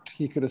worked,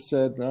 he could have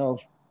said, well,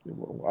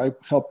 I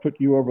helped put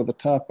you over the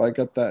top. I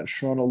got that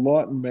Shauna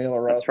Lawton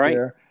mailer out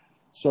there.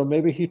 So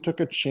maybe he took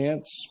a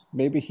chance.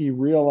 Maybe he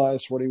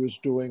realized what he was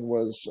doing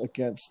was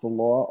against the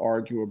law,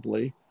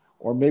 arguably.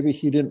 Or maybe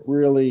he didn't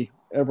really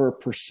ever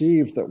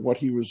perceive that what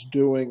he was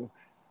doing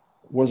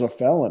was a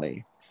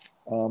felony.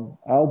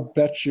 I'll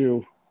bet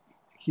you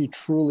he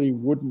truly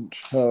wouldn't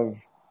have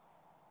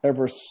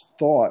ever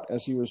thought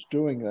as he was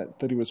doing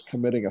that he was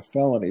committing a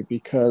felony,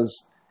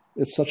 because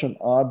it's such an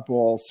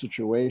oddball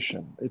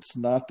situation. It's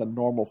not the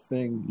normal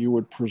thing you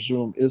would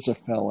presume is a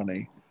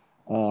felony.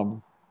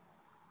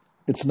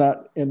 It's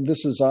not, and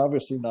this is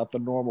obviously not the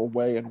normal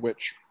way in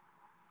which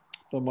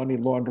the money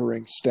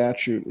laundering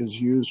statute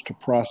is used to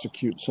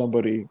prosecute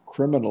somebody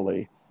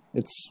criminally.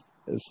 It's,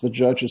 as the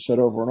judge has said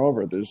over and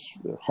over, there's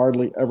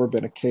hardly ever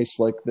been a case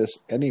like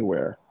this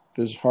anywhere.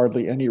 There's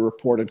hardly any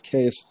reported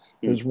case.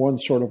 There's one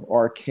sort of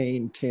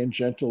arcane,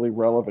 tangentially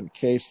relevant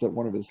case that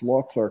one of his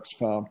law clerks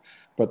found,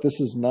 but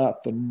this is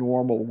not the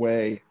normal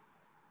way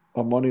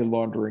a money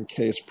laundering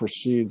case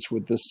proceeds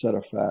with this set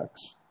of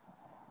facts.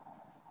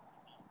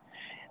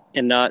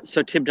 And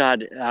so, Tim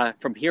Dodd,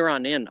 from here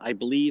on in, I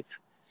believe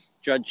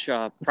Judge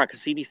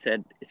Procaccini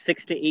said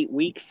 6 to 8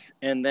 weeks,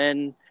 and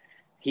then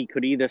he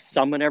could either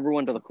summon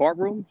everyone to the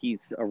courtroom,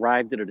 he's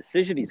arrived at a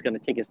decision, he's going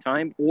to take his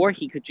time, or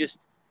he could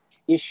just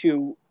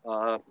issue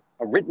a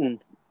written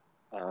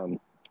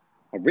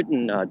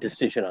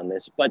decision on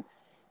this. But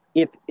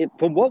if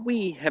from what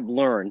we have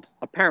learned,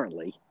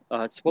 apparently,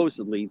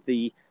 supposedly,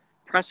 the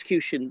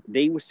prosecution,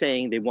 they were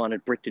saying they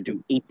wanted Britt to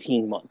do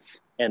 18 months,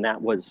 and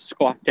that was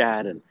scoffed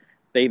at, and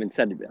they even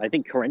said, I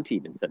think Correnti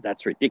even said,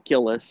 that's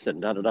ridiculous,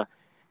 and da-da-da.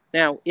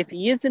 Now, if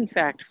he is in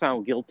fact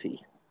found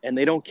guilty, and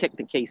they don't kick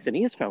the case and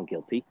he is found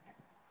guilty,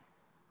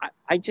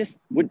 I just,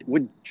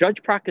 would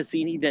Judge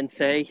Procaccini then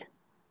say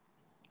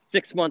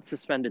 6 months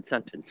suspended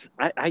sentence?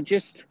 I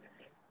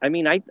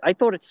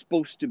thought it's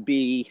supposed to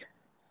be,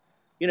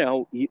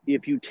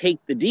 if you take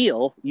the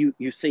deal,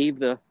 you save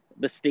the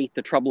state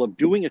the trouble of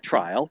doing a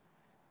trial,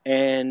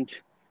 and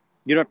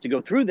you don't have to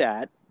go through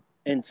that,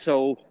 and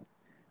so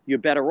you're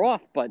better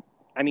off. But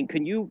I mean,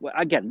 can you,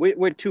 again,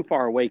 we're too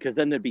far away because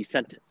then thered be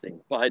sentencing,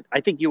 but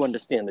I think you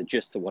understand the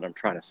gist of what I'm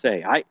trying to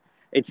say.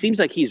 It seems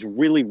like he's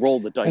really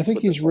rolled the dice. I think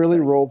he's really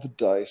rolled the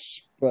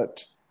dice,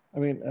 but I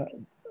mean,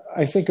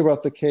 I think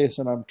about the case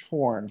and I'm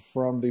torn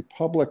from the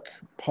public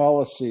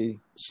policy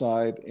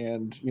side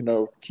and,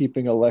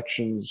 keeping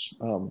elections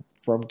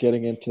from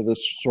getting into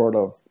this sort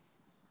of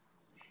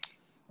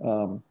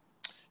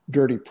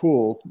dirty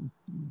pool,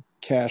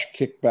 cash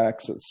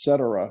kickbacks,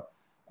 etc.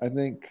 I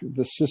think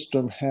the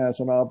system has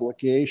an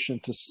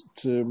obligation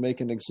to make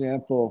an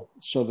example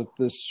so that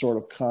this sort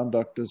of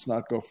conduct does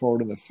not go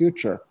forward in the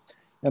future.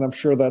 And I'm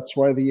sure that's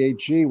why the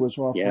AG was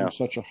offering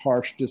such a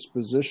harsh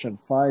disposition.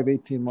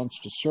 18 months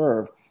to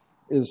serve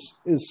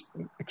is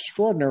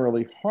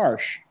extraordinarily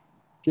harsh,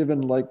 given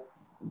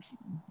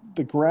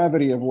the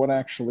gravity of what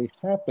actually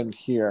happened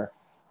here.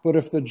 But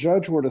if the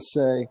judge were to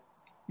say,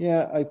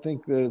 I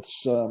think that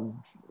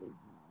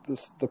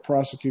it's the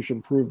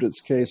prosecution proved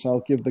its case,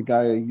 I'll give the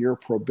guy a year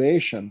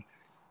probation,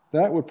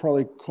 that would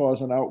probably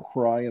cause an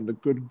outcry in the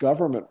good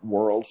government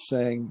world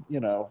saying, you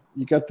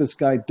got this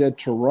guy dead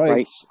to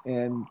rights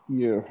and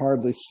you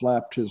hardly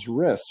slapped his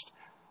wrist.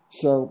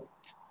 So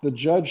the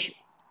judge,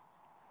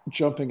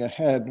 jumping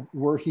ahead,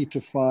 were he to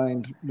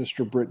find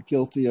Mr. Britt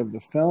guilty of the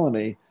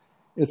felony,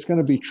 it's going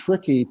to be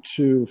tricky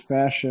to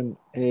fashion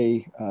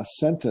a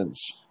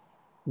sentence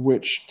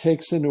which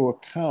takes into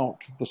account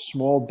the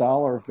small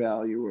dollar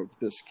value of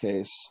this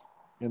case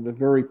and the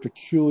very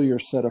peculiar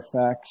set of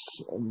facts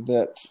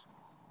that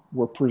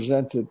were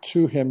presented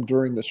to him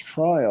during this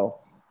trial,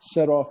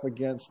 set off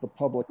against the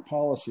public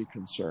policy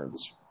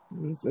concerns.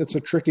 It's a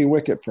tricky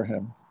wicket for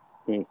him,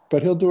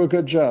 but he'll do a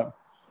good job.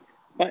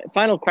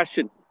 Final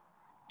question.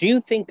 Do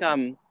you think,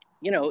 and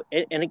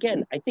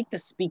again, I think the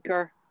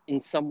speaker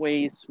in some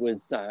ways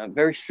was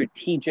very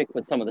strategic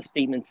with some of the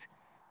statements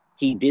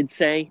he did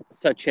say,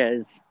 such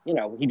as,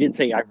 he did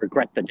say, I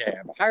regret the day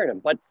I hired him.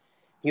 But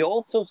he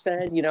also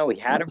said, he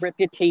had a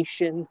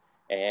reputation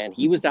and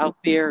he was out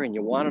there and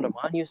you wanted him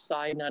on your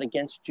side, not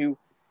against you.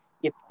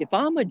 If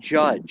I'm a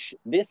judge,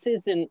 this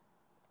isn't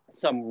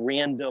some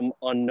random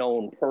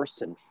unknown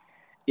person.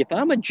 If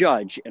I'm a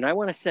judge and I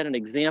want to set an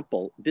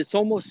example, this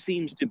almost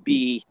seems to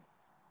be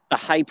a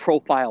high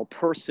profile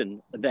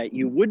person that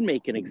you would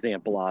make an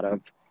example out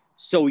of.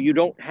 So you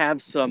don't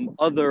have some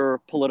other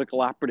political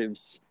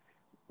operatives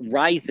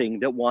rising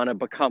that want to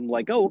become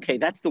like, oh, okay,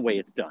 that's the way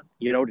it's done,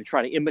 to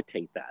try to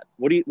imitate that.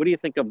 What do you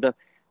think of the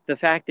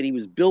fact that he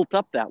was built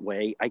up that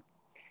way?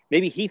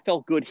 Maybe he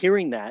felt good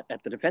hearing that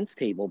at the defense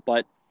table,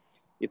 but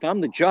if I'm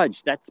the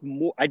judge,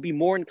 I'd be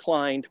more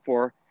inclined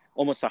for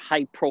almost a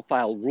high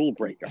profile rule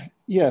breaker.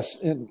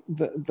 Yes. And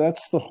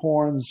that's the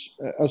horns,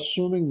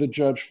 assuming the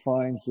judge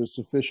finds there's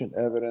sufficient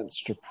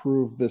evidence to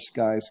prove this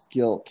guy's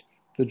guilt.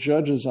 the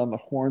judge is on the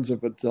horns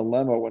of a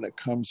dilemma when it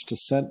comes to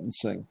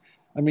sentencing.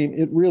 I mean,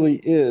 it really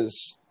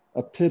is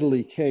a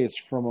piddly case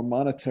from a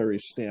monetary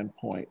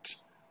standpoint,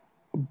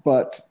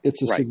 but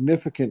it's a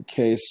significant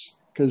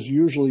case because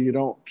usually you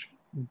don't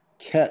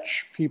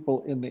catch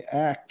people in the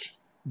act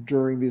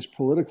during these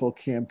political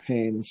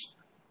campaigns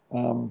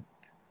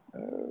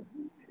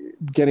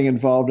getting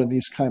involved in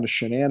these kind of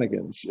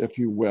shenanigans, if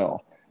you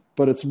will.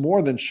 But it's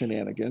more than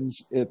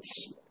shenanigans.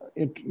 It's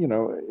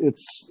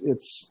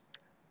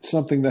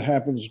something that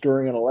happens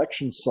during an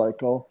election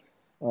cycle.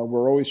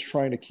 We're always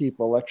trying to keep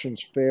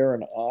elections fair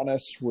and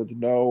honest with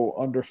no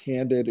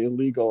underhanded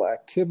illegal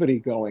activity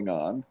going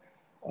on.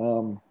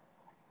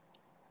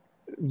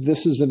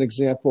 This is an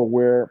example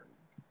where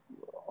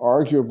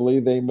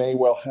arguably they may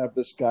well have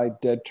this guy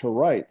dead to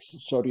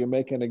rights. So do you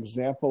make an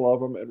example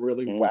of him and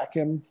really whack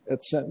him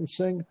at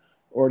sentencing?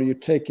 Or do you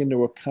take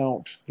into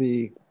account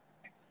the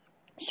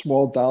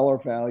small dollar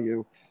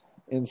value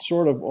and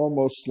sort of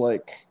almost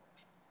like,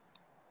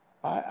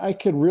 I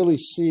could really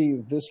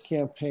see this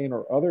campaign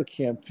or other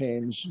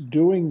campaigns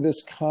doing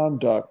this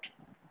conduct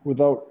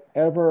without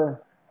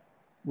ever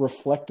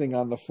reflecting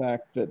on the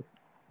fact that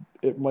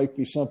it might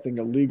be something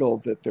illegal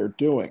that they're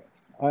doing.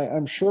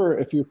 I'm sure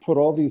if you put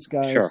all these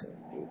guys,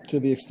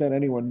 to the extent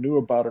anyone knew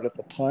about it at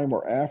the time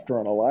or after,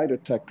 on a lie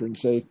detector and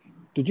say,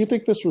 did you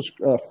think this was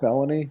a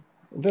felony?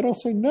 They'd all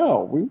say,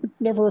 no, we would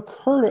never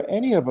occur to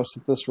any of us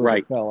that this was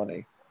a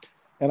felony.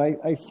 And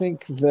I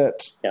think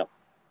that,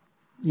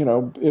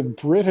 if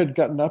Britt had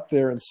gotten up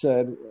there and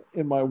said,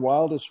 in my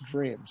wildest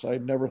dreams, I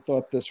never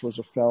thought this was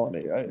a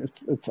felony. I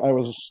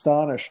was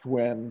astonished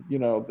when,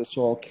 this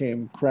all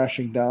came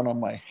crashing down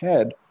on my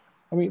head.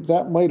 I mean,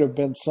 that might have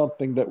been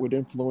something that would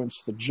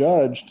influence the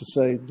judge to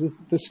say,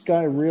 this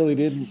guy really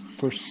didn't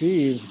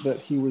perceive that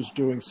he was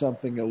doing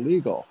something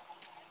illegal.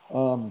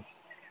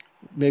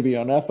 Maybe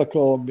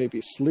unethical, maybe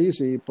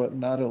sleazy, but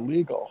not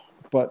illegal.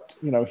 But,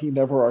 he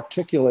never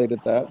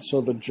articulated that,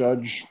 so the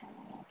judge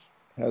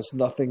has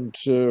nothing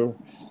to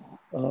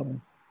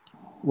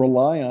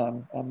rely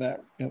on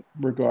that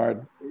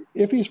regard.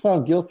 If he's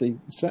found guilty,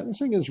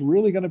 sentencing is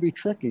really going to be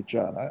tricky,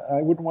 John.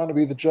 I wouldn't want to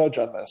be the judge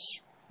on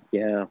this.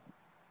 Yeah.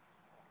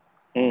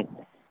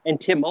 And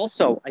Tim,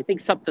 also, I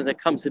think something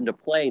that comes into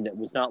play that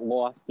was not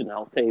lost, and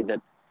I'll say that,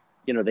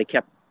 they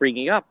kept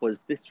bringing up,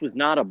 was this was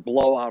not a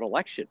blowout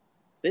election.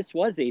 This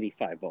was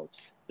 85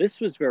 votes. This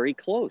was very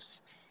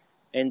close.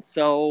 And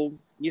so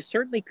you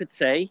certainly could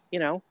say,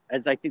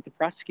 as I think the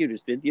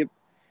prosecutors did, you're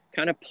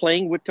kind of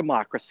playing with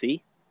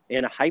democracy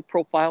in a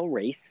high-profile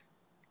race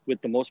with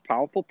the most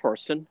powerful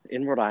person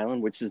in Rhode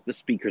Island, which is the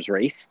speaker's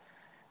race.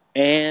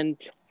 And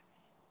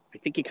I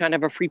think you kind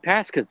of have a free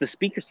pass because the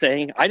speaker's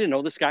saying, I didn't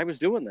know this guy was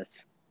doing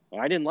this.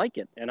 I didn't like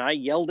it. And I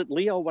yelled at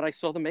Leo when I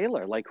saw the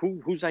mailer, like,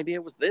 whose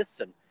idea was this?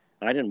 And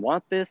I didn't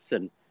want this.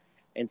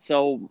 And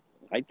so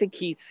I think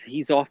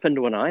he's off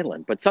into an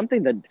island. But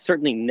something that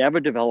certainly never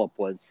developed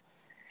was,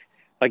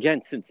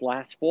 again, since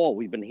last fall,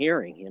 we've been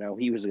hearing,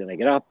 he was going to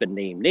get up and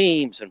name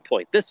names and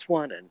point this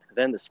one. And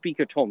then the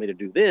speaker told me to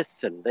do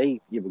this. And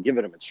you were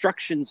giving him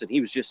instructions. And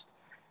he was just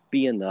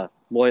being the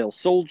loyal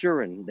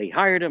soldier, and they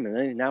hired him, and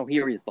then now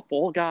here he is, the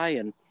fall guy,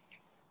 and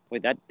boy,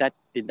 that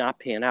did not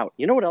pan out.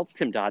 You know what else,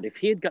 Tim Dodd? If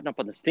he had gotten up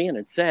on the stand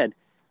and said,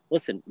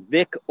 listen,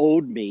 Vic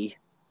owed me,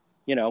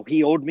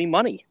 he owed me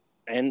money,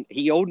 and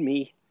he owed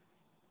me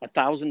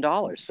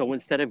 $1,000. So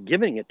instead of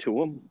giving it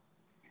to him,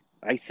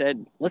 I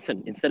said,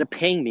 listen, instead of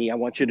paying me, I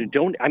want you to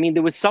donate. I mean,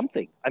 there was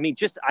something. I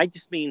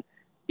just mean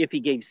if he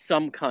gave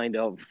some kind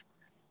of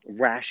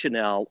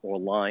rationale or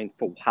line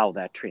for how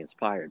that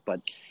transpired,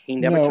 but he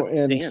never took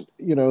a stand.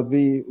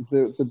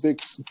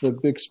 The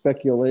big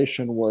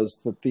speculation was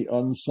that the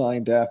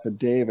unsigned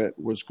affidavit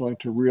was going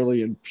to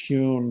really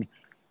impugn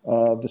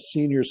the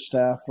senior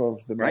staff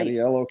of the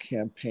Mattiello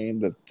campaign,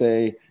 that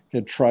they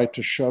had tried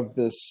to shove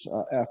this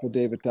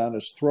affidavit down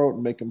his throat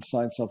and make him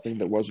sign something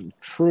that wasn't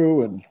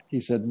true. And he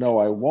said, no,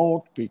 I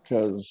won't,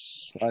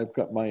 because I've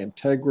got my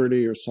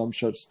integrity or some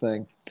such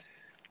thing.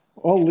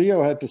 All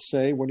Leo had to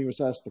say when he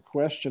was asked the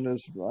question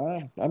is,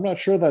 I'm not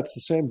sure that's the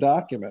same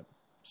document.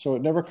 So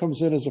it never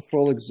comes in as a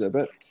full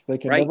exhibit. They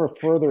can never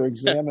further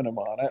examine him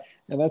on it.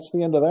 And that's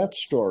the end of that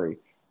story.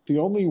 The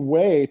only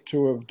way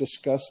to have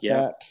discussed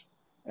that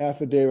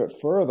affidavit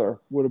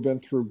further would have been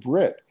through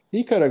Britt.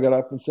 He could have got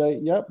up and say,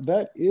 yep,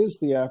 that is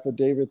the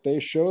affidavit they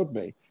showed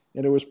me.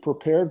 And it was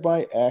prepared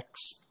by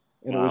X,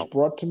 and it was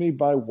brought to me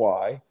by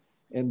Y.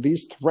 And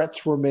these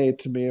threats were made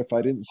to me if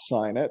I didn't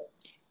sign it.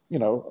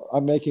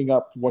 I'm making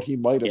up what he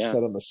might have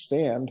said on the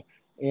stand,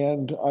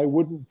 and I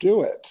wouldn't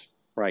do it.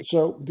 Right.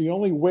 So the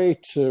only way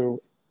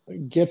to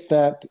get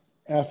that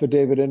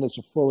affidavit in as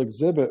a full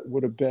exhibit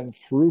would have been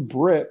through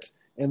Britt,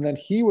 and then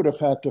he would have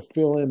had to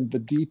fill in the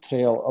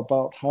detail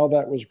about how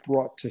that was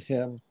brought to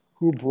him,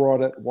 who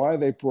brought it, why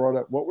they brought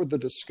it, what were the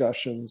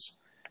discussions.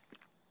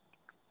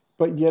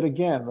 But yet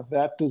again,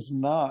 that does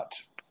not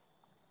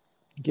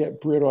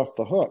get Britt off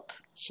the hook.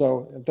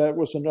 So that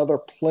was another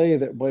play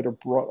that might have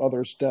brought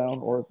others down,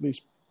 or at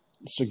least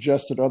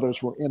suggested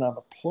others were in on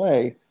the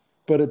play,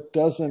 but it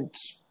doesn't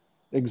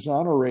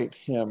exonerate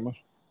him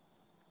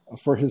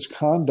for his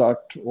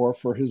conduct or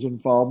for his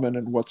involvement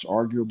in what's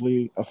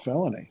arguably a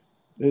felony.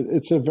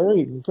 It's a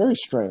very, very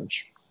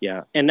strange.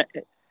 Yeah. And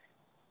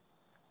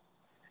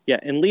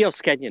Leo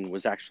Skenyon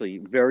was actually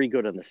very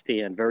good on the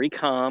stand, very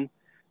calm,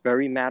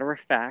 very matter of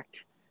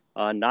fact.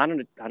 I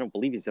don't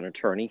believe he's an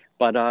attorney,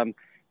 but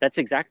that's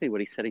exactly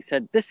what he said. He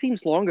said, this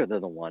seems longer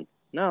than the one.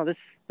 No,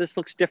 this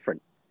looks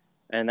different.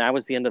 And that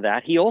was the end of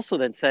that. He also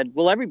then said,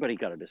 well, everybody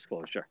got a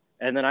disclosure.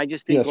 And then I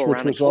just didn't go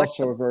around and collect which was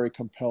also a very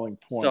compelling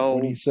point. So,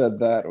 when he said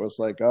that, it was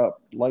like, oh,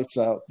 lights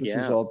out. This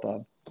is all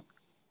done.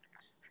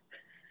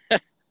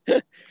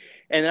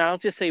 And I'll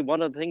just say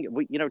one other thing.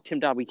 Tim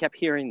Dodd, we kept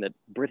hearing that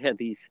Britt had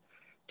these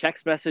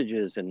text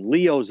messages and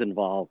Leo's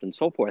involved and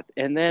so forth.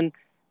 And then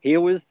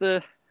here was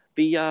the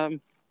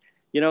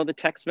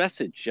text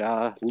message.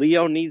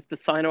 Leo needs to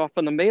sign off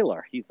on the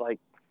mailer. He's like,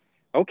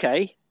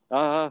 okay,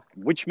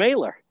 which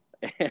mailer?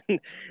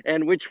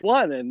 And which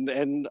one?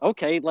 And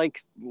okay,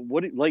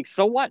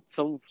 so what?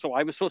 So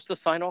I was supposed to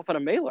sign off on a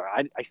mailer.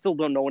 I still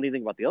don't know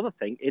anything about the other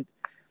thing.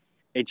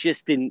 It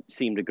just didn't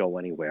seem to go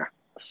anywhere.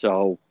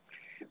 So,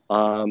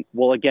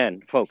 well,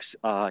 again, folks,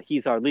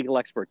 he's our legal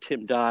expert,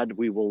 Tim Dodd.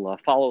 We will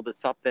follow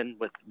this up then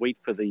wait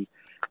for the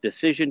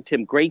decision.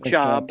 Tim, great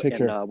job. Take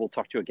care. We'll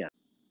talk to you again.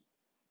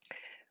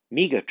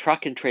 MEGA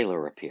Truck and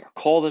Trailer Repair.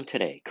 Call them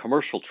today.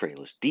 Commercial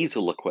trailers,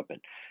 diesel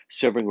equipment,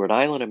 serving Rhode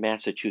Island and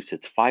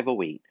Massachusetts.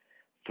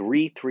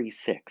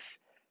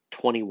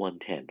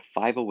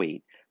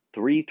 508-336-2110.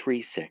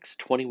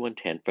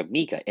 508-336-2110 for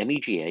MEGA,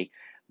 MEGA,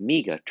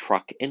 MEGA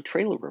Truck and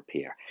Trailer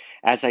Repair.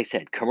 As I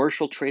said,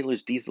 commercial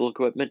trailers, diesel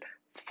equipment,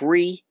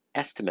 free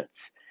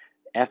estimates,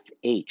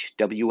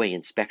 FHWA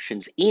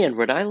inspections, and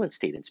Rhode Island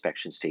State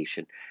Inspection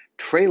Station,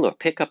 trailer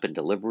pickup and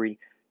delivery,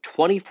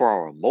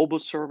 24-hour mobile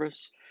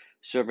service,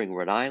 serving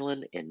Rhode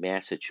Island and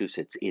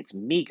Massachusetts. It's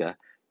MEGA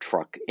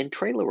Truck and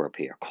Trailer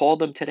Repair. Call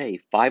them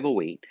today,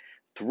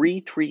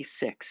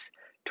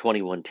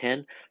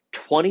 508-336-2110,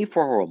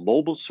 24-hour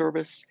mobile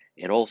service,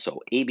 and also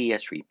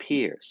ABS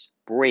repairs,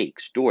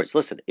 brakes, doors.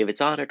 Listen, if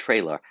it's on a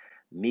trailer,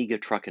 MEGA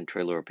Truck and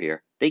Trailer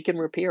Repair, they can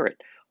repair it.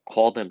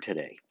 Call them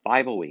today,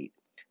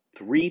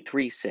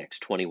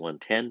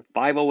 508-336-2110,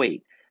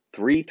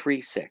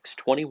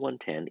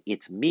 508-336-2110.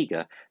 It's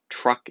MEGA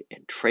Truck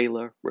and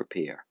Trailer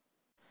Repair.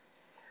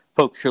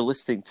 Folks, you're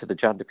listening to the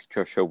John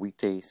DePietro Show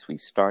weekdays. We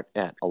start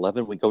at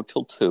 11. We go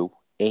till 2,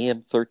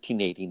 AM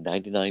 1380,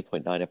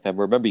 99.9 FM.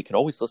 Remember, you can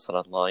always listen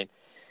online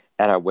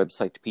at our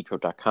website,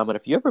 depetro.com. And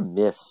if you ever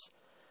miss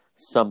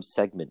some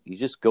segment, you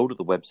just go to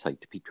the website,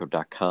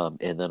 depetro.com,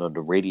 and then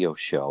under radio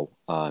show,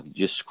 you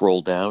just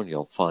scroll down.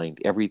 You'll find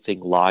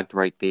everything logged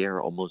right there,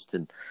 almost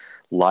in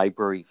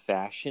library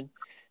fashion.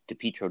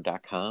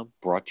 depetro.com,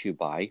 brought to you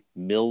by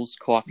Mills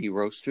Coffee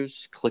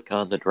Roasters. Click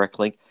on the direct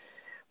link.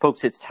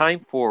 Folks, it's time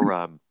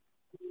for...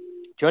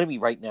 joining me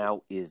right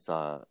now is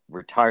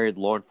retired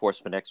law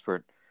enforcement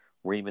expert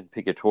Raymond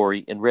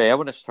Pigatori. And Ray, I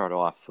want to start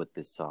off with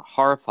this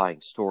horrifying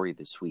story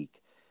this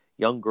week.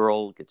 Young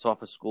girl gets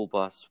off a school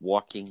bus,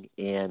 walking,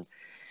 and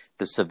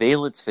the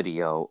surveillance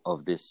video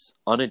of this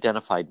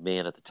unidentified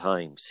man at the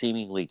time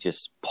seemingly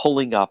just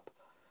pulling up,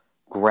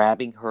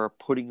 grabbing her,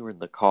 putting her in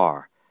the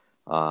car.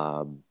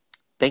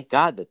 Thank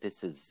God that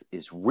this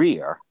is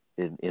rare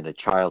in a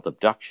child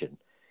abduction.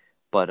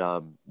 But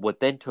what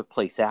then took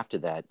place after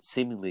that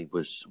seemingly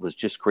was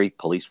just great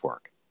police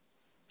work.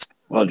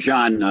 Well,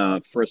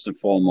 John, first and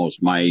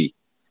foremost, my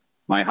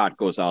heart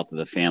goes out to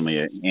the family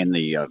and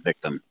the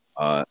victim.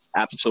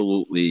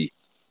 Absolutely,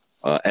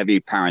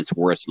 every parent's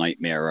worst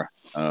nightmare.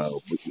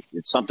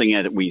 It's something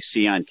that we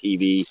see on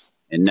TV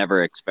and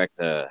never expect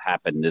to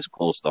happen this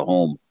close to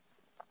home.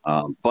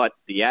 But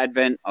the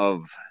advent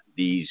of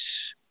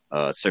these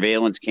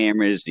surveillance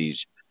cameras,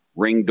 these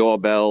Ring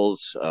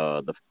doorbells,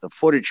 the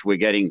footage we're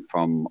getting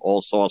from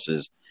all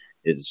sources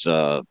is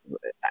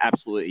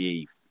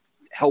absolutely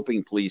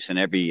helping police in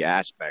every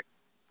aspect.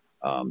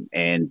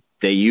 And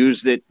they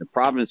used it. The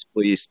Providence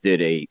Police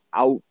did a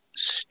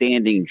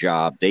outstanding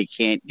job. They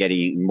can't get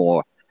any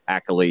more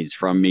accolades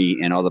from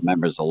me and other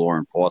members of law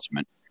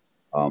enforcement.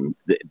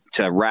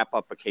 To wrap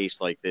up a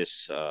case like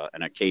this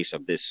and a case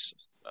of this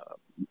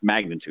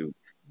magnitude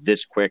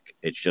this quick,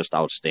 it's just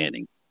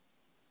outstanding.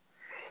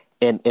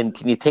 And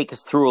can you take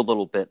us through a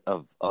little bit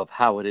of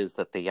how it is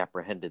that they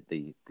apprehended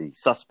the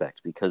suspects?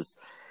 Because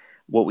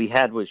what we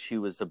had was she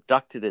was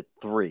abducted at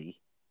 3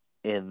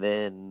 and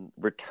then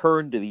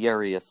returned to the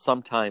area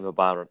sometime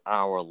about an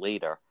hour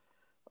later.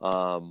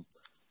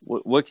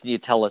 What can you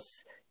tell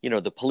us? You know,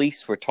 the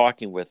police were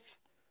talking with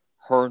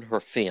her and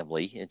her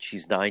family, and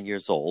she's 9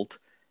 years old.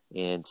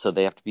 And so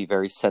they have to be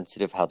very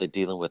sensitive how they're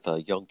dealing with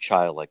a young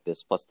child like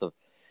this. Plus the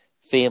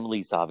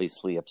family's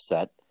obviously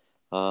upset.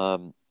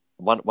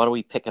 Why don't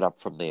we pick it up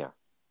from there?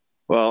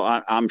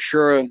 Well, I'm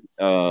sure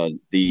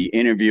the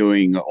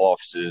interviewing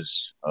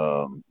officers,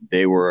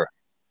 they were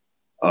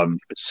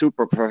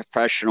super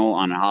professional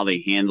on how they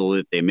handled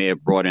it. They may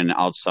have brought in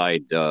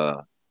outside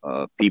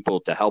people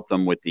to help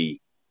them with the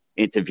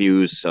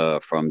interviews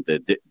from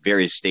the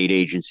various state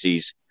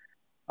agencies.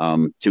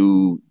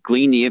 to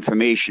glean the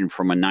information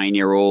from a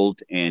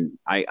 9-year-old. And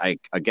I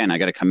got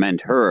to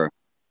commend her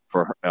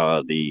for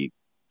the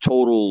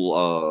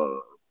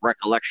total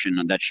recollection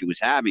that she was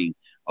having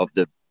of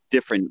the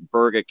different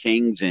Burger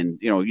Kings, and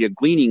you're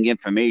gleaning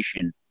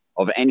information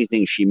of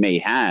anything she may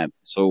have.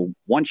 So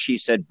once she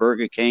said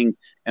Burger King,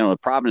 the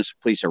Providence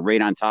police are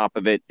right on top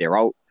of it. They're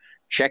out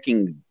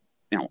checking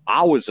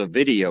hours of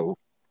video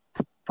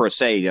per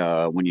se,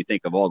 when you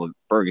think of all the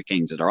Burger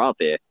Kings that are out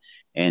there,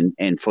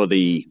 and for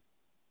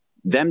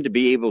them to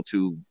be able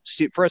to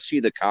see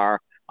the car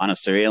on a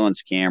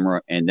surveillance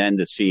camera, and then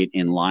to see it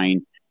in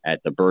line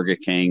at the Burger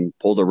King,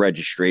 pull the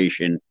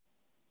registration,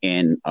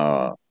 and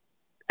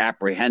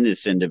apprehend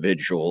this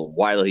individual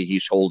while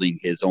he's holding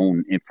his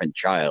own infant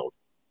child.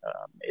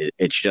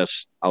 It's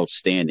just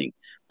outstanding.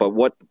 But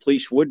what the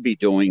police would be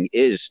doing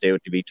is they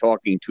would be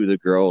talking to the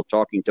girl,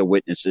 talking to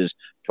witnesses,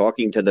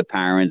 talking to the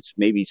parents,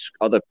 maybe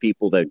other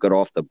people that got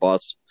off the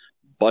bus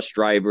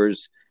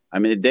drivers. I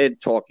mean, they're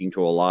talking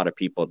to a lot of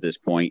people at this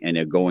point, and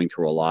they're going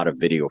through a lot of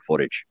video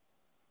footage.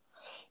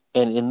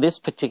 And in this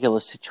particular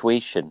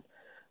situation,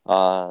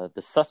 the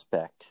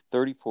suspect,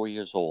 34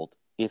 years old,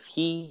 if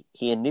he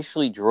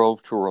initially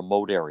drove to a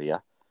remote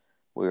area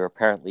where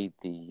apparently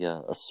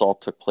the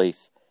assault took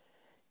place,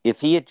 if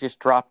he had just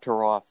dropped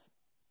her off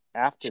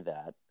after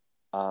that,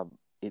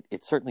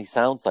 it certainly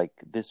sounds like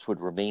this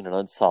would remain an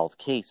unsolved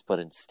case. But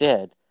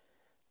instead,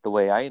 the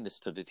way I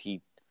understood it,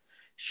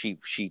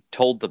 she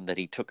told them that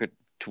he took her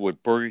to a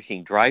Burger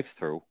King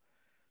drive-thru,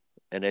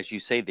 and as you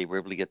say, they were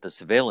able to get the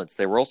surveillance.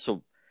 They were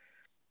also,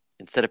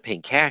 instead of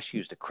paying cash,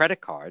 used a credit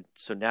card.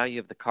 So now you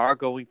have the car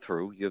going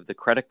through, you have the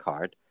credit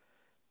card.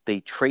 They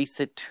trace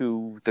it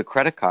to the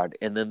credit card,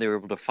 and then they're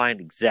able to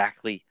find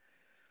exactly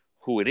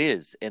who it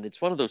is. And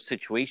it's one of those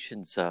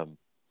situations,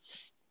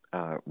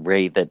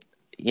 Ray, that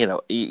you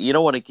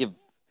don't want to give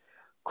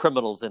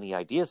criminals any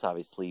ideas,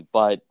 obviously,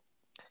 but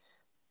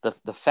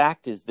the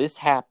fact is this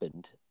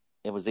happened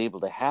and was able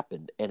to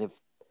happen. And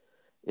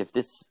if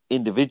this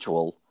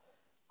individual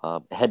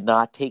had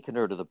not taken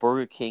her to the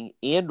Burger King,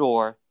 and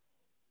or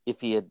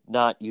if he had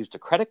not used a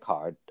credit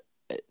card,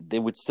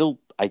 there would still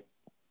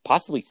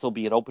possibly still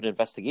be an open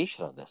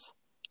investigation on this.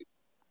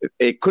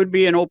 It could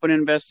be an open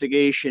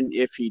investigation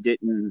if he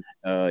didn't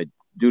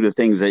do the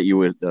things that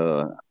you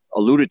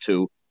alluded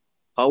to.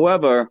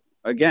 However,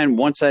 again,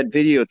 once that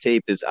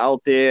videotape is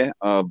out there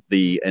of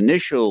the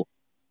initial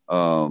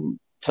point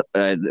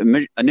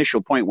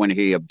when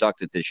he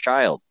abducted this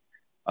child,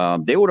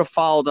 they would have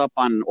followed up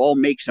on all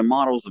makes and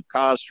models of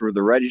cars through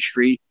the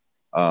registry.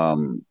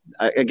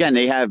 Again,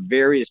 they have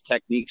various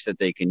techniques that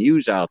they can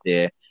use out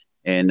there,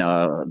 and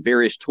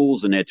various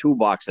tools in their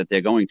toolbox that they're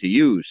going to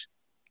use.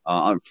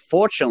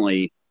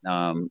 Unfortunately,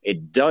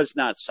 it does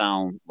not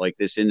sound like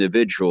this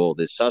individual,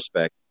 this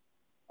suspect,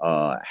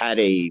 had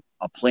a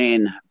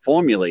plan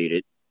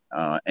formulated.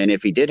 And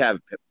if he did have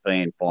a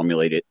plan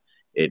formulated,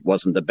 it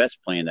wasn't the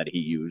best plan that he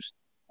used.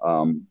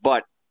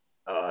 But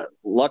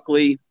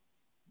luckily,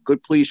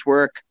 good police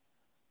work,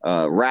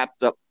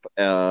 wrapped up.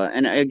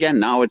 And again,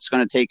 now it's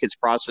going to take its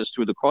process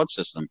through the court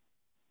system.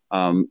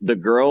 The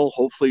girl,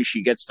 hopefully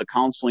she gets the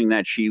counseling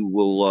that she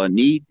will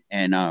need.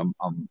 And I'm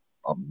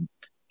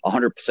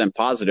 100%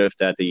 positive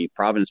that the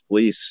Providence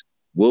Police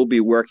will be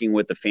working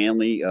with the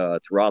family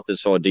throughout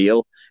this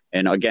ordeal.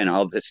 And again,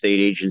 all the state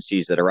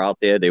agencies that are out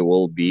there, they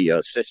will be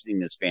assisting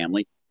this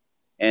family,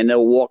 and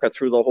they'll walk her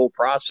through the whole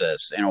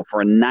process.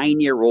 For a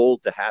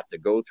 9-year-old to have to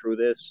go through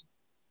this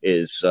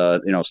is,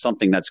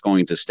 something that's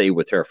going to stay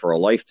with her for a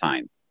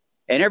lifetime.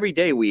 And every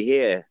day we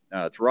hear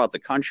throughout the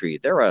country,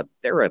 there are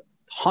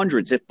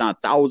hundreds, if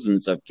not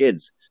thousands, of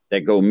kids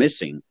that go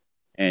missing.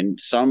 And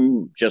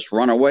some just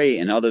run away,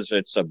 and others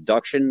it's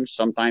abduction.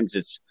 Sometimes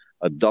it's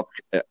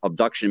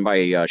abduction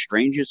by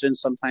strangers, and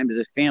sometimes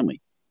it's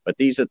family. But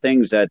these are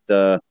things that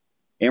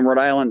in Rhode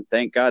Island,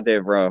 thank God,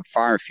 they're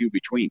far and few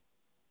between.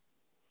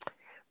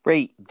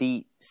 Ray,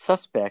 the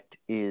suspect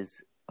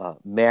is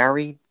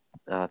married,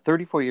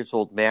 34 years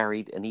old,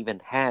 married, and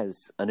even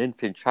has an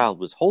infant child,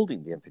 was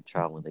holding the infant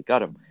child when they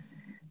got him.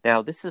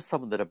 Now, this is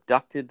someone that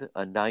abducted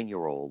a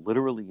 9-year-old,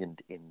 literally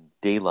in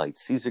daylight,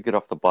 sees her get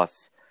off the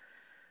bus,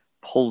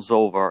 pulls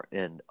over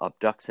and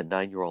abducts a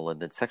 9-year-old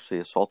and then sexually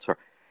assaults her.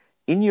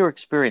 In your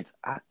experience,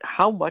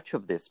 how much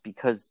of this,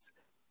 because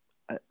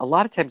a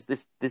lot of times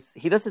this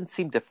he doesn't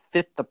seem to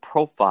fit the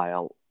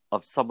profile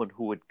of someone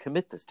who would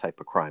commit this type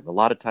of crime. A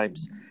lot of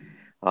times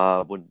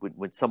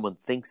when someone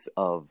thinks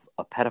of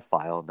a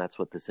pedophile, and that's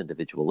what this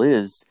individual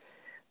is,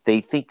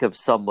 they think of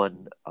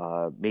someone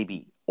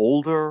maybe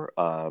older,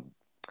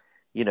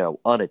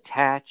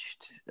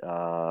 unattached.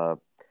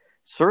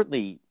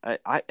 Certainly,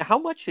 how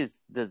much is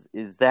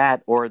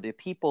that, or are there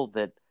people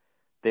that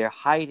they're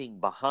hiding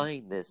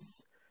behind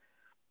this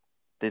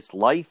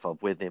life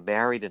of where they're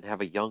married and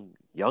have a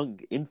young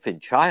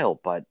infant child,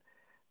 but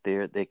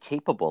they're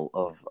capable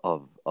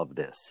of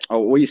this?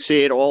 Oh, we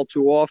see it all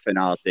too often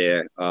out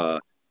there.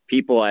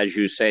 People, as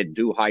you said,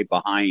 do hide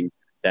behind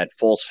that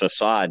false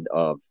facade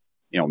of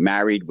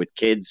married with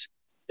kids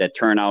that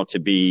turn out to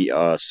be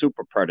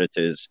super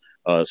predators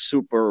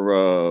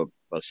super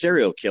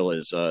serial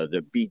killers.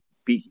 The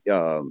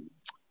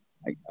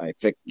I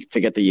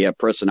forget the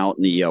person out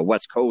in the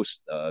West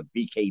Coast,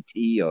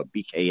 BKT or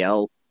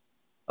BKL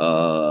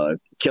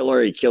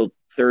killer. He killed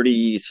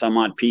 30 some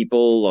odd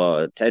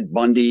people. Ted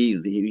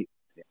Bundy.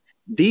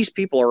 These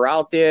people are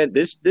out there.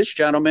 This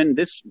gentleman,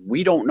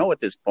 we don't know at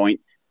this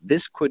point.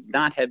 This could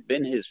not have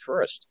been his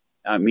first.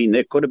 I mean,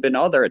 there could have been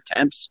other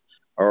attempts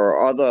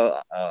or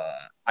other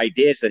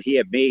ideas that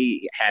he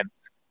may have,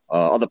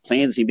 other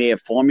plans he may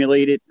have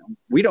formulated.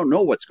 We don't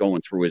know what's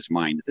going through his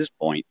mind at this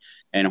point.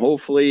 And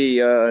hopefully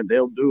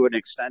they'll do an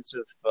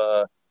extensive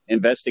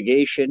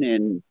investigation,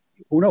 and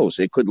who knows,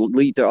 it could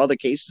lead to other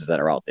cases that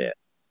are out there.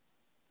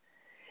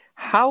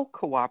 How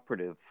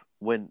cooperative,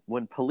 when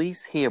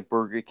police hear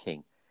Burger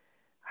King,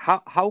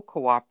 how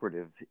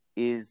cooperative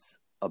is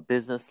a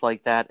business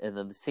like that? And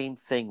then the same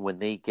thing when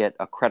they get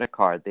a credit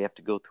card, they have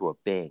to go through a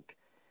bank.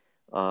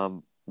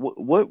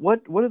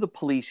 What do the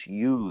police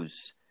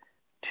use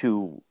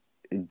to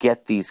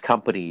get these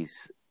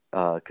companies?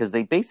 Because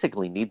they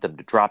basically need them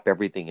to drop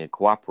everything and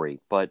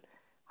cooperate. But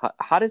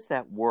how does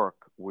that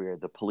work where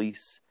the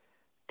police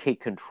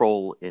take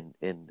control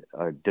in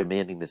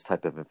demanding this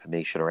type of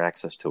information or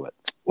access to it?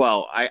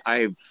 Well,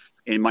 I've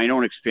in my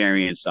own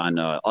experience on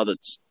other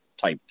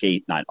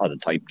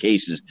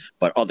cases,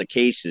 but other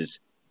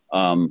cases,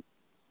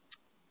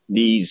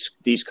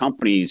 these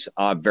companies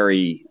are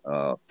very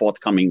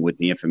forthcoming with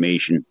the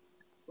information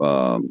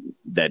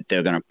that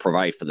they're going to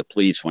provide for the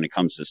police when it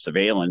comes to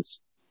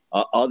surveillance.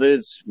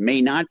 Others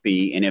may not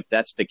be, and if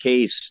that's the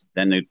case,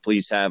 then the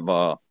police have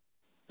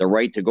the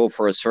right to go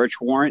for a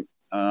search warrant.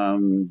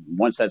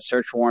 Once that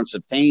search warrant's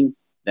obtained,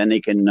 then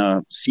they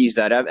can seize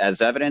that as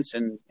evidence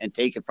and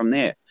take it from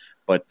there.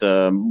 But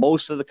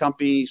most of the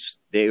companies,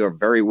 they are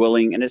very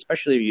willing, and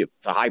especially if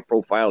it's a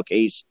high-profile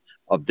case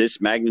of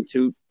this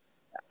magnitude,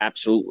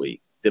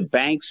 absolutely. The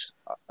banks,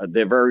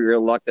 they're very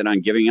reluctant on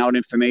giving out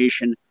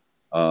information.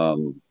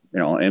 In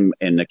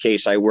the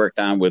case I worked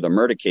on with a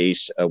murder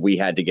case, we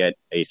had to get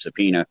a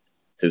subpoena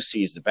to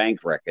seize the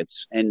bank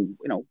records. And,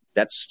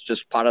 that's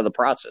just part of the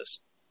process.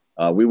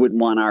 We wouldn't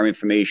want our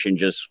information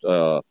just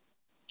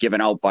given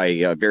out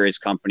by various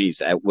companies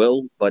at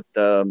will. But,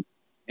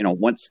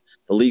 once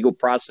the legal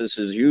process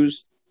is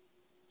used,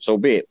 so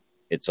be it.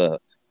 It's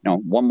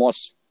one more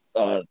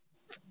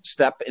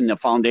step in the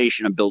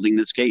foundation of building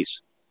this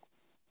case.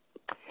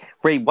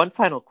 Ray, one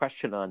final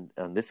question on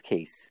this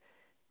case,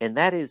 and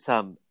that is,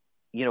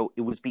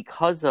 it was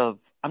because of,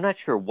 I'm not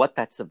sure what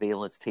that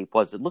surveillance tape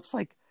was. It looks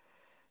like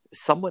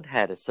someone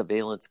had a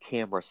surveillance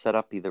camera set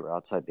up either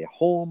outside their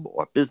home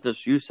or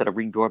business. You said a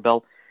Ring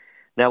doorbell.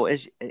 Now,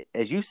 as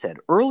you said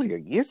earlier,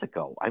 years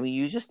ago, I mean,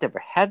 you just never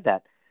had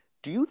that.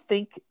 Do you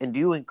think, and do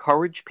you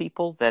encourage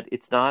people that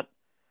it's not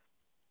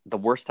the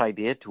worst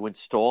idea to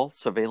install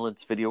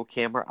surveillance video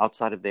camera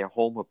outside of their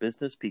home or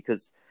business?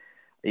 Because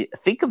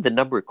think of the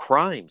number of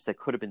crimes that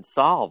could have been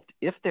solved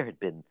if there had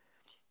been,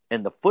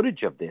 and the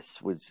footage of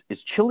this was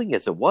as chilling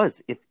as it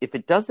was. If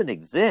it doesn't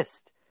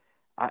exist,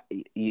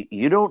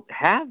 you don't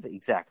have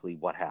exactly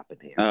what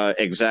happened here.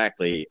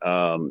 Exactly.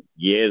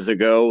 Years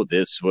ago,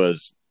 this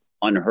was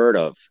unheard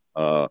of,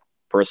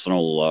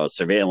 personal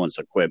surveillance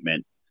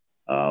equipment.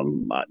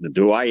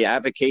 Do I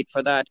advocate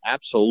for that?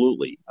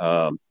 Absolutely.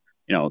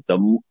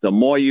 The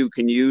more you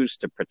can use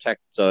to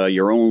protect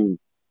your own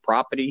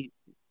property,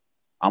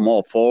 I'm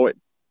all for it.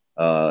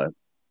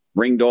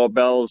 Ring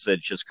doorbells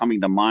that's just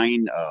coming to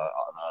mind,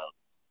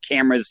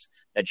 cameras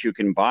that you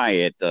can buy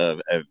at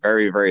a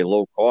very, very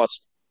low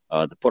cost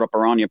to put up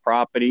around your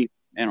property.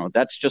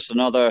 That's just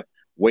another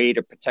way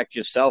to protect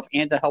yourself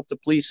and to help the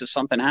police if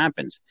something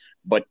happens.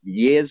 But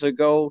years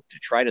ago, to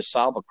try to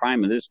solve a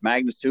crime of this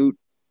magnitude,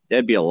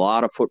 there'd be a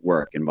lot of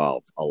footwork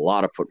involved,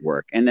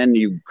 And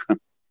then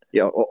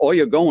all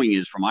you're going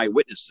is from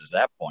eyewitnesses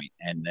at that point.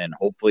 And then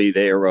hopefully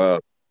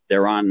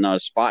they're on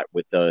spot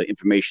with the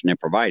information they're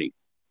providing.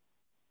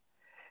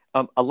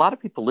 A lot of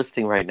people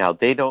listening right now,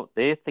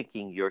 they're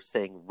thinking you're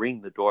saying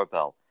ring the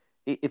doorbell.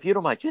 If you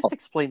don't mind, just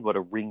explain what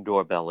a Ring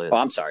doorbell is. Oh,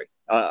 I'm sorry.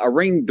 A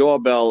Ring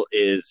doorbell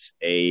is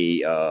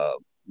a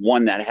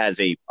one that has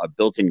a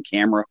built-in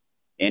camera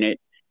in it,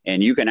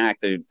 and you can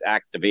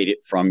activate it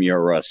from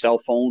your cell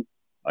phone.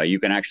 You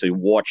can actually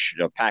watch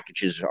the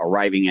packages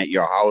arriving at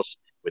your house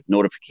with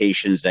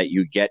notifications that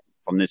you get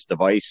from this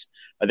device.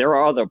 There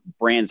are other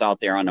brands out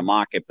there on the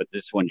market, but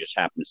this one just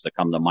happens to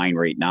come to mind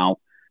right now.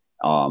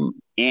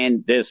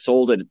 And they're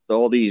sold at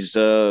all these,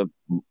 the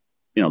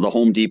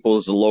Home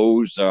Depots, the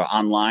Lowe's,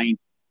 online.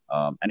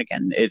 And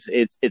again,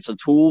 it's a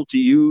tool to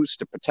use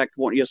to protect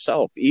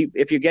yourself.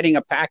 If you're getting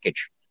a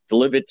package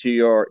delivered to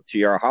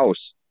your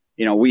house,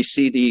 we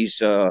see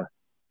these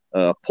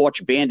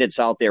porch bandits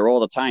out there all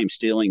the time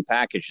stealing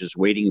packages,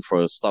 waiting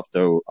for stuff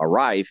to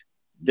arrive.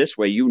 This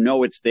way,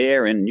 it's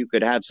there, and you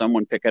could have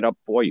someone pick it up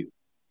for you.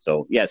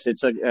 So yes,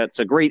 it's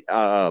a great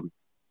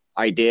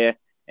idea,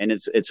 and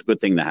it's a good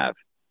thing to have.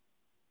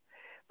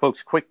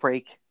 Folks, quick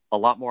break. A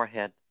lot more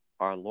ahead.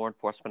 Our law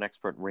enforcement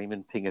expert,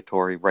 Raymond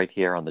Pingatore, right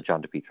here on the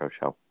John DePetro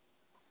Show.